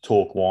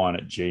Talk Wine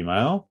at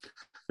Gmail.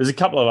 There's a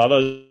couple of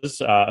others.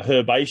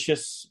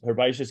 Herbaceous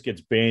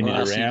gets bandied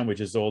around,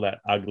 which is all that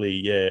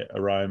ugly,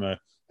 aroma,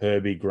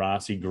 herby,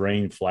 grassy,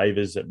 green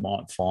flavours that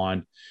might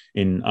find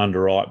in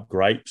underripe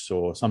grapes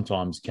or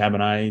sometimes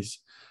Cabernets.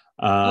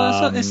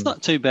 It's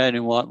not too bad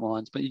in white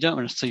wines, but you don't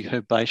want to see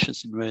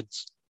herbaceous in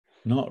reds.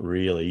 Not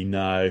really,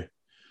 no.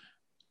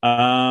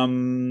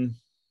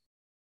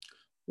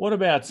 What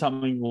about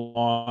something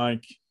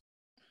like,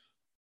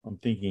 I'm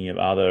thinking of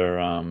other,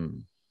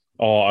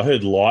 I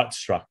heard light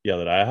struck the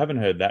other day. I haven't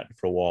heard that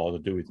for a while to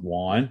do with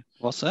wine.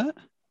 What's that?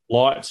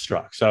 Light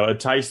struck. So a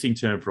tasting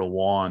term for a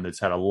wine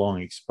that's had a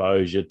long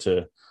exposure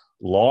to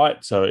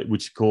light,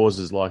 which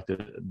causes like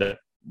the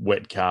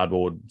wet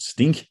cardboard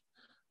stink.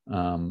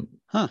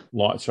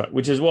 Light struck,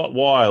 which is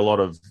why a lot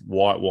of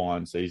white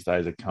wines these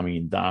days are coming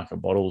in darker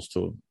bottles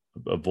to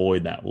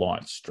avoid that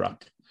light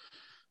struck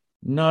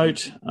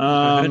note.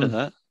 I heard of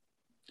that.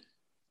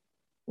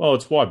 Well,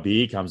 it's why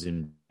beer comes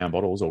in brown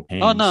bottles or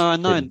cans. Oh no, I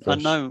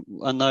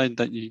know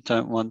that you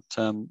don't want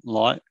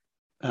light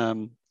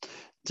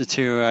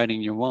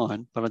deteriorating your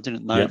wine, but I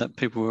didn't know that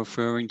people were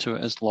referring to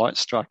it as light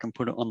struck and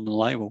put it on the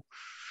label.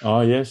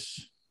 Oh yes,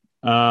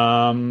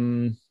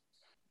 because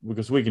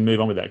we can move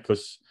on with that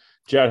because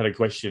Jared had a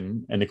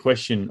question, and the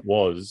question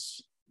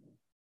was,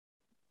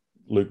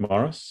 Luke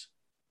Morris.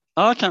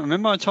 Oh, I can't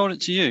remember. I told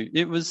it to you.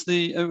 It was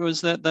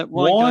that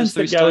wine wines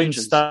goes through that go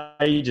stages. In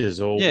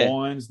stages, or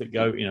wines that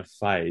go in a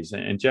phase.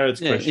 And Jared's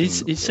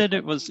question, he said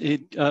it was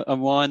a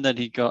wine that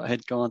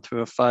had gone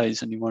through a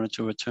phase, and he wanted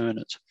to return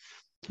it.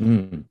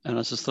 And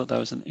I just thought that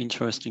was an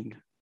interesting.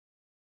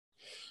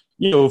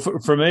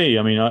 For me,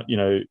 I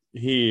mean,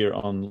 here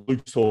on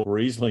Luke's Talk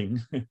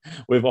Riesling,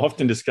 we've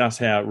often discussed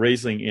how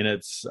Riesling in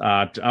its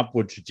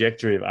upward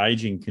trajectory of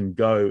aging can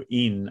go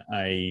into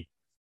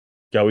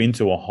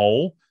a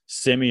hole.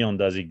 Semillon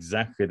does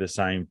exactly the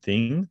same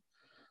thing.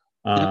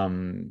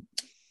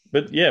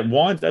 But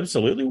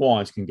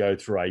wines can go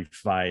through a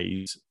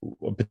phase,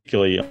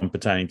 particularly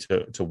pertaining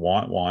to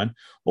white wine.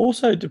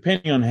 Also,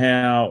 depending on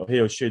how he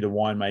or she, the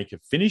winemaker,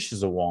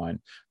 finishes a wine,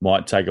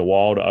 might take a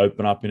while to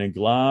open up in a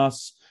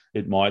glass.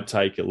 It might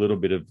take a little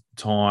bit of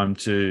time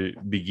to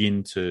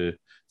begin to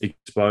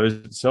expose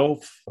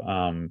itself.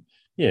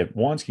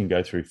 Wines can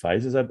go through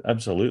phases.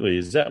 Absolutely.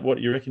 Is that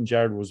what you reckon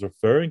Jared was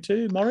referring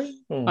to, Maury?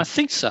 I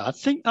think so. I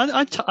think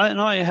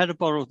I had a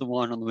bottle of the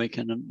wine on the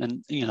weekend,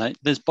 and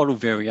there's bottle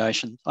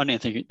variation. I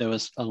don't think there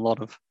was a lot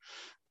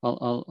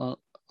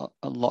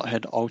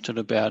had altered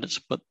about it,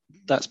 but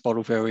that's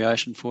bottle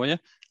variation for you.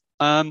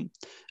 And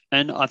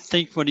I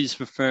think what he's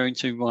referring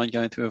to wine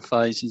going through a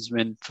phase is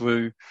when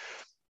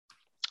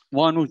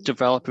wine will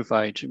develop with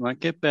age. It won't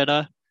get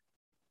better.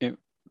 It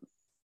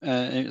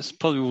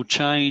probably will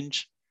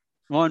change.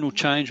 Wine will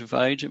change with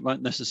age. It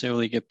won't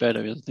necessarily get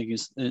better. I think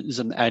is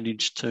an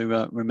adage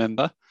to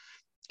remember.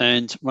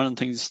 And one of the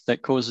things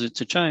that causes it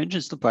to change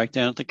is the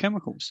breakdown of the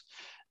chemicals.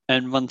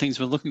 And one of the things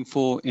we're looking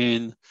for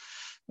in,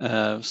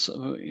 those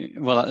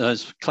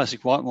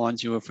classic white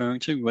wines you're referring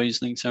to,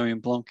 Riesling,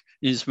 Sauvignon Blanc,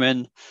 is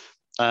when,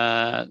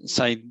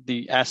 say,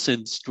 the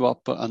acids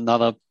drop, but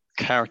another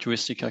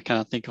characteristic I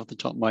can't think off the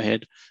top of my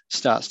head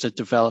starts to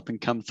develop and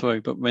come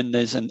through. But when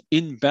there's an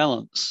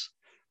imbalance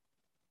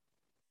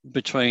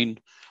between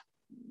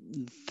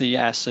the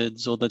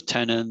acids or the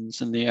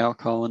tannins and the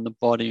alcohol in the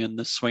body and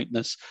the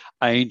sweetness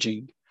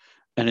aging,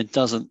 and it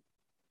doesn't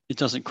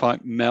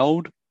quite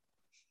meld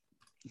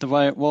the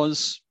way it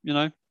was,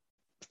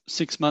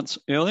 6 months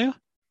earlier,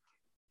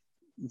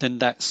 then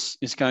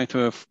it's going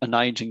through an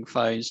aging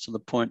phase to the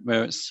point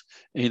where it's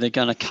either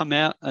going to come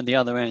out at the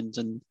other end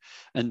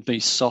and be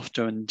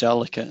softer and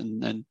delicate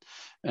and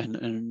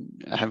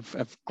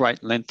have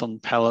great length on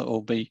palate,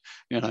 or be,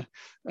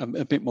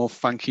 a bit more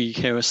funky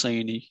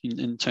kerosene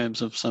in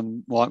terms of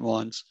some white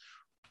wines,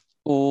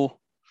 or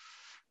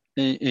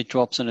it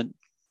drops and it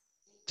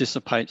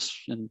dissipates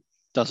and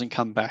doesn't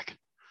come back,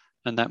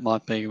 and that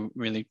might be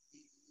really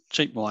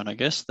cheap wine, I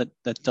guess, that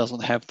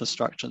doesn't have the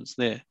structures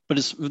there. But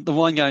it's the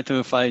wine going through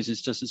a phase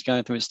is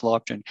going through its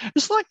life journey.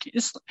 It's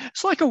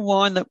like a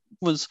wine that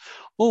was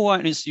all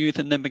right in its youth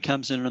and then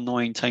becomes an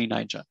annoying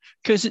teenager,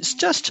 because it's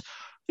just,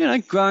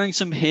 growing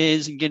some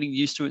hairs and getting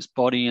used to its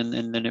body, and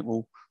then it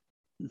will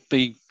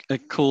be a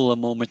cooler,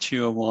 more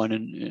mature wine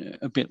in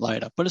a bit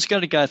later. But it's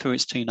got to go through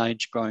its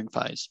teenage growing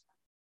phase.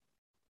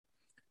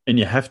 And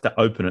you have to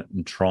open it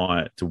and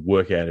try it to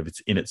work out if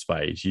it's in its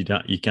phase. You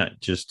can't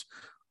just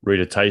read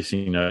a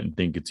tasting note and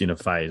think it's in a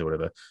phase or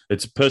whatever.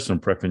 It's a personal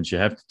preference. You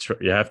have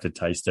to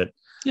taste it.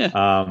 Yeah.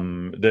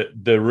 The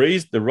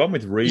problem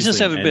with Riesling, you just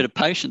have a bit of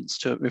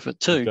patience with it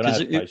too,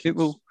 because it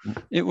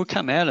will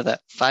come out of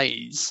that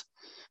phase.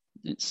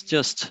 It's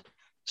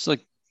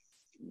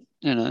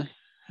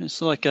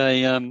like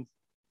a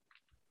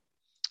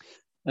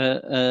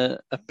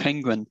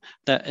penguin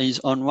that is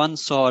on one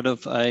side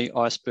of a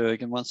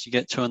iceberg, and once you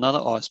get to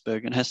another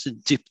iceberg, and has to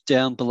dip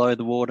down below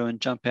the water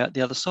and jump out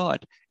the other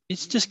side.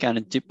 It's just going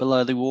to dip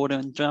below the water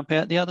and jump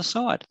out the other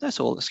side. That's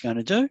all it's going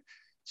to do.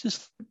 It's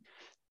just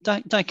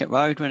don't get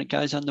worried when it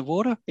goes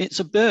underwater. It's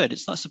a bird.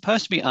 It's not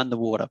supposed to be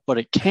underwater, but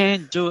it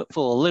can do it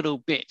for a little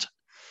bit.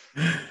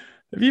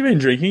 Have you been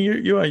drinking?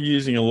 You are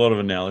using a lot of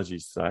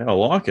analogies today. I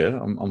like it.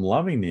 I'm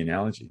loving the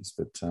analogies.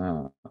 But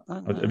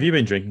have you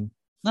been drinking?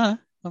 No,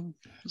 I'm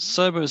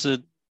sober as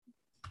a.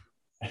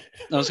 I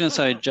was going to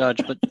say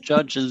judge, but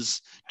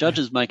judges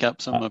make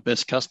up some of my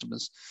best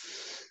customers.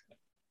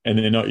 And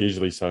they're not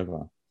usually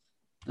sober.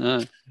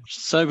 No,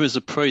 sober as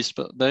a priest,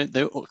 but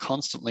they're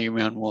constantly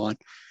around wine.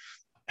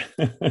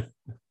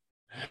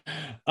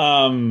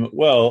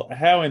 Well,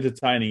 how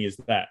entertaining is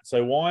that?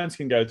 So wines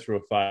can go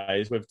through a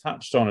phase. We've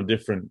touched on a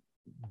different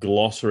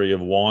glossary of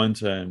wine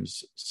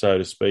terms, so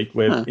to speak.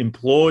 We've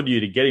implored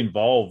you to get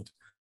involved,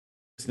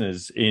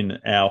 listeners, in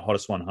our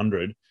Hottest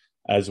 100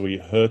 as we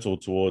hurtle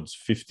towards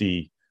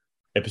 50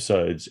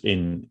 episodes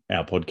in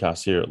our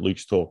podcast here at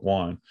Luke's Talk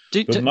Wine.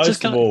 Can I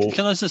just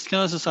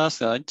ask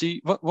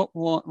that?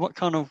 What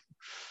kind of,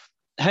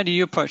 how do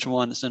you approach a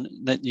wine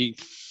that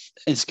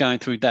is going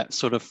through that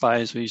sort of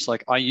phase where it's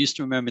like, I used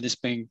to remember this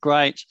being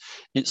great,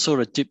 it sort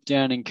of dipped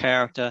down in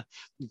character?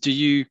 Do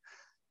you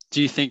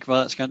think,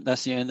 well,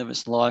 that's the end of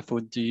its life,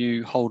 or do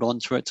you hold on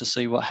to it to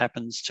see what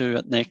happens to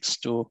it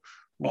next, or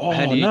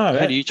how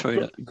do you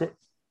treat it?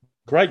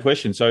 Great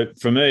question. So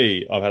for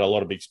me, I've had a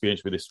lot of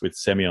experience with this with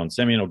Semillon.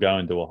 Semillon will go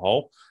into a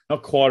hole,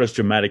 not quite as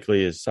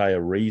dramatically as, say, a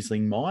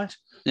Riesling might.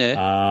 Yeah.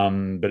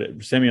 But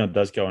Semillon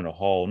does go into a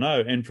hole. No,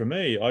 and for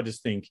me, I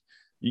just think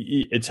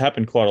it's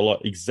happened quite a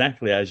lot,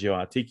 exactly as you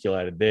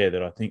articulated there,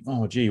 that I think,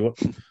 oh, gee,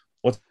 what's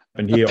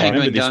happened here? A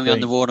penguin going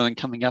underwater and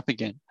coming up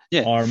again.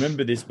 Yeah. I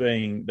remember this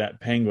being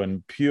that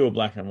penguin, pure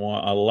black and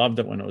white. I loved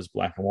it when it was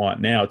black and white.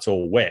 Now it's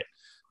all wet.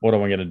 What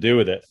am I going to do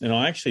with it? And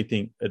I actually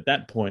think at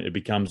that point it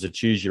becomes a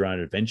choose your own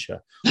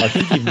adventure. I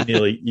think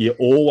you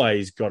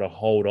always got to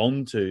hold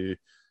on to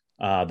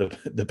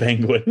the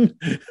penguin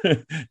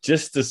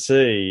just to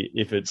see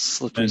if it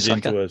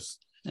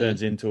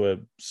turns into a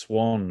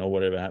swan or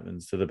whatever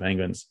happens to the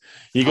penguins.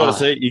 You got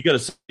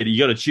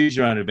to choose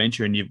your own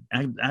adventure, and you've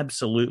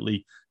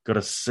absolutely got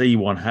to see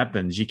what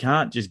happens. You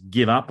can't just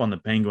give up on the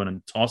penguin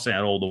and toss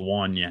out all the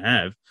wine you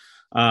have.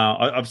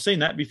 I've seen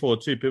that before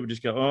too. People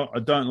just go, oh, I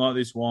don't like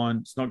this wine.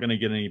 It's not going to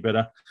get any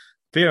better.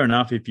 Fair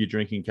enough if you're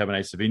drinking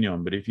Cabernet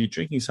Sauvignon, but if you're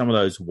drinking some of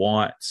those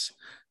whites,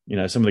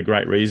 some of the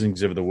great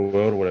Rieslings of the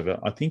world or whatever,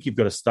 I think you've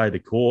got to stay the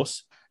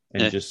course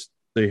and just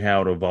see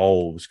how it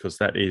evolves, because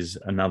that is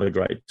another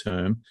great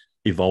term,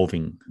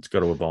 evolving. It's got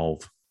to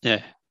evolve.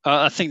 Yeah,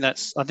 I think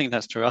that's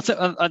true.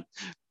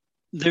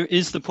 There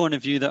is the point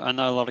of view that I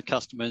know a lot of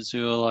customers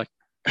who are like,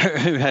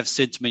 who have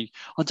said to me,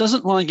 "Oh,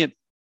 doesn't wine get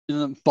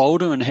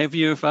bolder and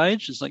heavier with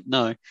age?" It's like,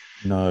 no.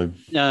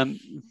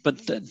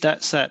 But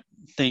that's that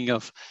thing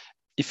of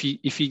if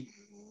you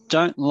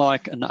don't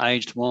like an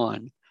aged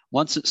wine,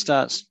 once it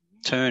starts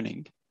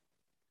turning,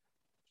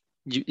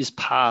 it's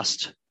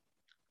past.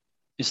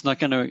 It's not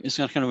going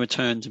to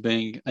return to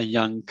being a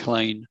young,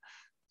 clean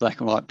black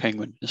and white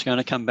penguin. It's going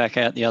to come back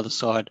out the other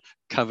side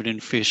covered in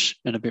fish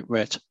and a bit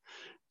wet.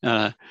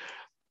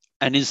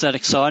 And is that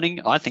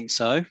exciting? I think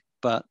so,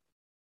 but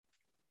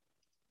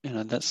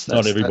that's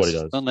not everybody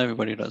does. Not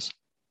everybody does.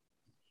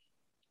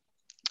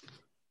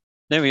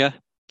 There we go.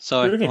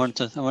 So I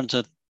wanted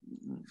to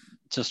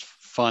just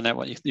find out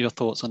what your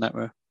thoughts on that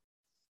were.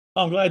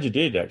 I'm glad you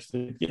did,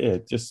 actually. Yeah,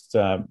 just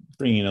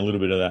bring in a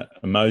little bit of that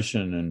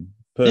emotion and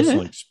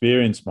personal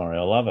experience, Murray.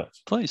 I love it.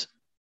 Please.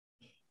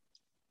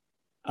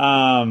 But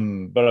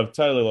I've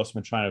totally lost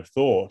my train of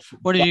thought.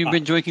 What have you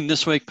been drinking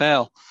this week,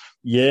 pal?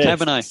 Yes.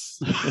 Cabernet.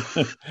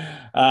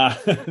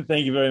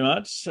 Thank you very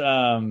much.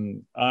 I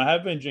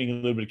have been drinking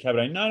a little bit of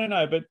Cabernet.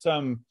 No. But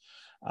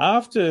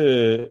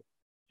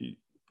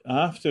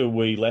after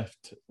we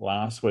left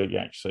last week,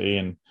 actually,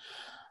 and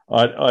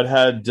I'd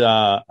had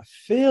a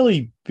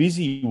fairly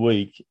busy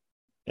week,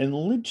 and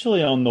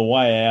literally on the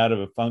way out of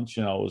a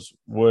function I was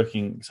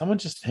working, someone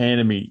just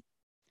handed me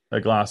a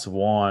glass of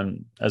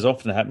wine, as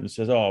often happens,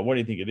 says, "Oh, what do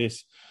you think of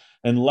this?"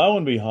 And lo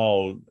and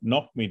behold,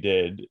 knocked me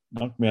dead,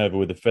 knocked me over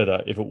with a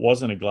feather if it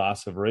wasn't a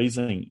glass of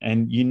Riesling.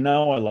 And you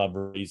know I love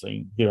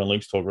Riesling here on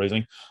Luke's Talk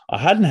Riesling. I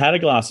hadn't had a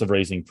glass of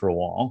Riesling for a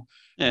while.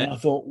 Yeah. And I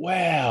thought,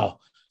 wow,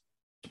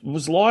 it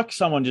was like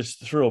someone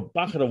just threw a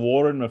bucket of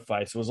water in my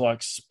face. It was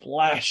like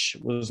splash.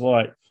 It was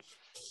like,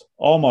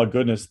 oh my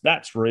goodness,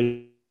 that's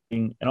Riesling.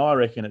 And I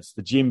reckon it's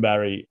the Jim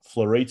Barry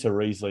Florita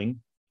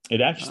Riesling.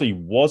 It actually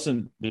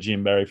wasn't the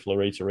Jim Barry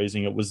Florita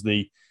Riesling. It was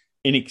the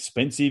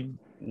inexpensive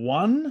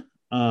one.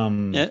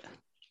 Yeah.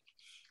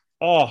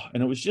 Oh,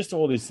 and it was just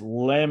all this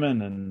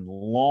lemon and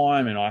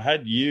lime, and I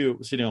had you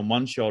sitting on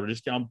one shoulder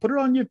just going, put it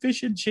on your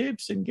fish and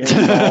chips and get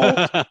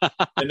involved.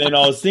 And then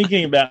I was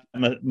thinking about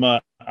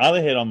my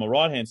other head on the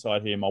right-hand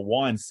side here, my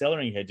wine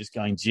cellaring head, just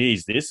going,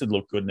 geez, this would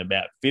look good in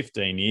about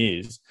 15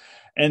 years.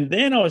 And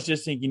then I was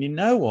just thinking, you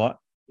know what?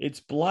 It's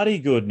bloody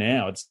good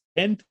now. It's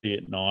 10:30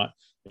 at night.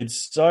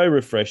 It's so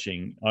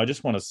refreshing. I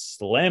just want to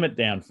slam it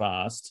down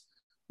fast,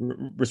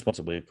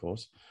 responsibly, of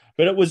course.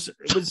 But it was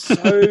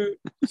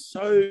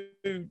so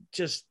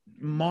just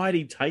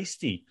mighty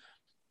tasty.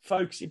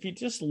 Folks, if you're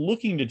just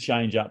looking to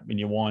change up in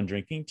your wine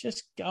drinking,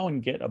 just go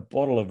and get a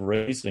bottle of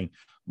Riesling,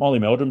 Molly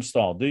Meldrum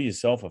style. Do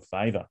yourself a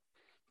favour.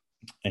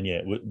 And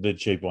yeah, the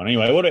cheap one.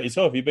 Anyway, what about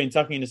yourself? Have you been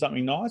tucking into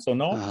something nice or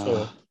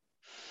not?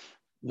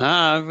 No,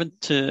 I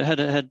went to had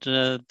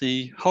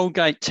the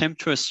Holgate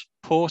Temptress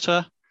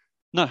Porter.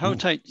 No,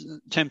 Holgate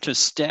Temptress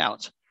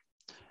Stout.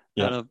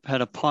 Yeah.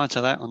 Had a pint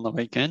of that on the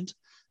weekend,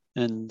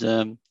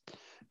 and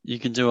you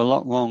can do a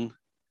lot wrong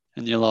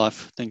in your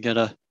life than get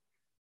a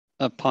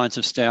pint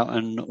of stout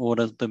and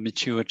order the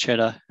mature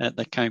cheddar at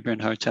the Cambrian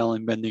Hotel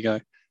in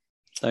Bendigo.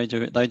 They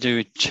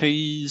do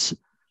cheese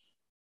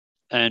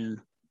and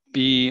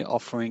beer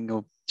offering,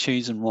 or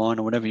cheese and wine,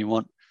 or whatever you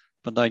want.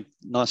 But they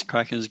nice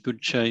crackers,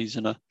 good cheese,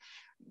 and a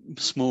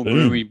small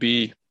brewery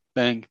beer.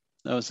 Bang!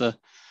 That was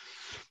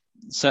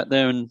sat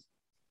there and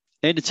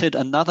edited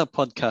another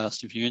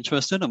podcast. If you're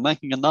interested, I'm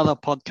making another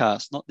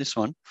podcast, not this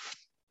one,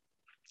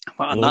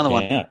 but another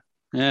one.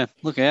 Yeah,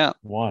 look out.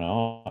 Why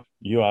not?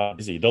 You are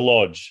busy. The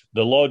Lodge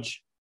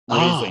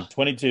Riesling,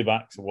 $22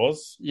 it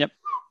was. Yep.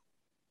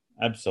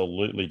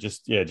 Absolutely.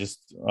 Just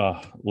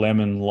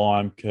lemon,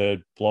 lime,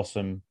 curd,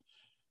 blossom.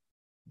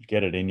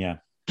 Get it in you.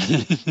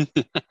 I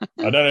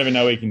don't even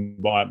know where you can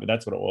buy it, but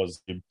that's what it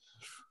was.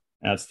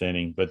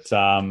 Outstanding. But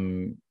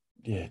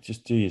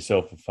just do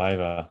yourself a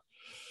favour.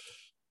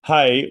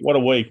 Hey, what a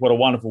week. What a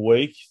wonderful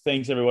week.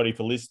 Thanks, everybody,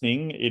 for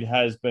listening. It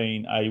has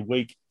been a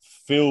week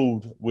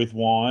filled with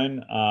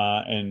wine,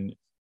 and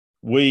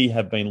we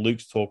have been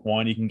Luke's Talk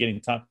Wine. You can get in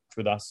touch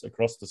with us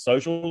across the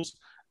socials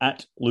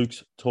at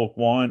Luke's Talk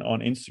Wine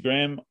on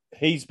Instagram.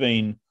 He's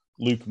been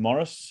Luke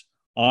Morris.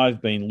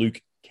 I've been Luke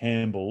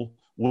Campbell.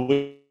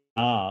 We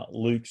are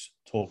Luke's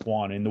Talk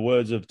Wine. In the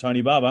words of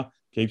Tony Barber,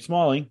 keep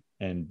smiling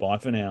and bye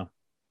for now.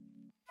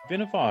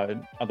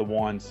 Vinified are the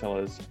wine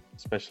cellars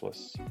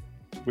specialists.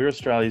 We're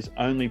Australia's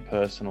only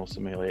personal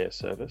sommelier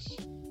service.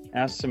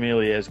 Our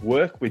sommeliers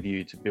work with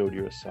you to build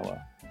your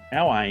cellar.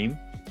 Our aim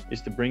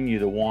is to bring you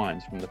the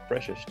wines from the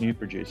freshest new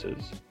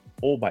producers,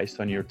 all based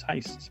on your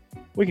tastes.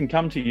 We can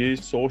come to you,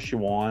 source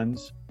your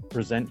wines,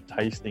 present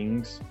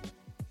tastings.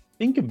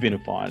 Think of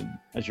Vinified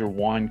as your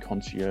wine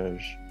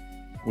concierge.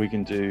 We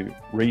can do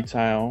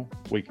retail,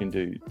 we can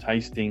do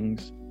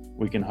tastings,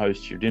 we can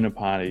host your dinner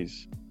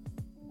parties,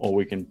 or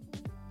we can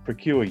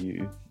procure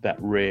you that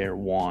rare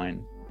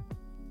wine.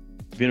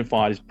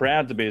 Vinified is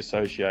proud to be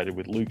associated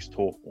with Luke's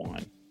Talk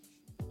Wine.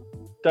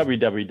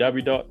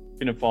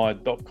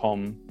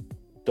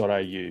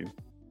 www.vinified.com.au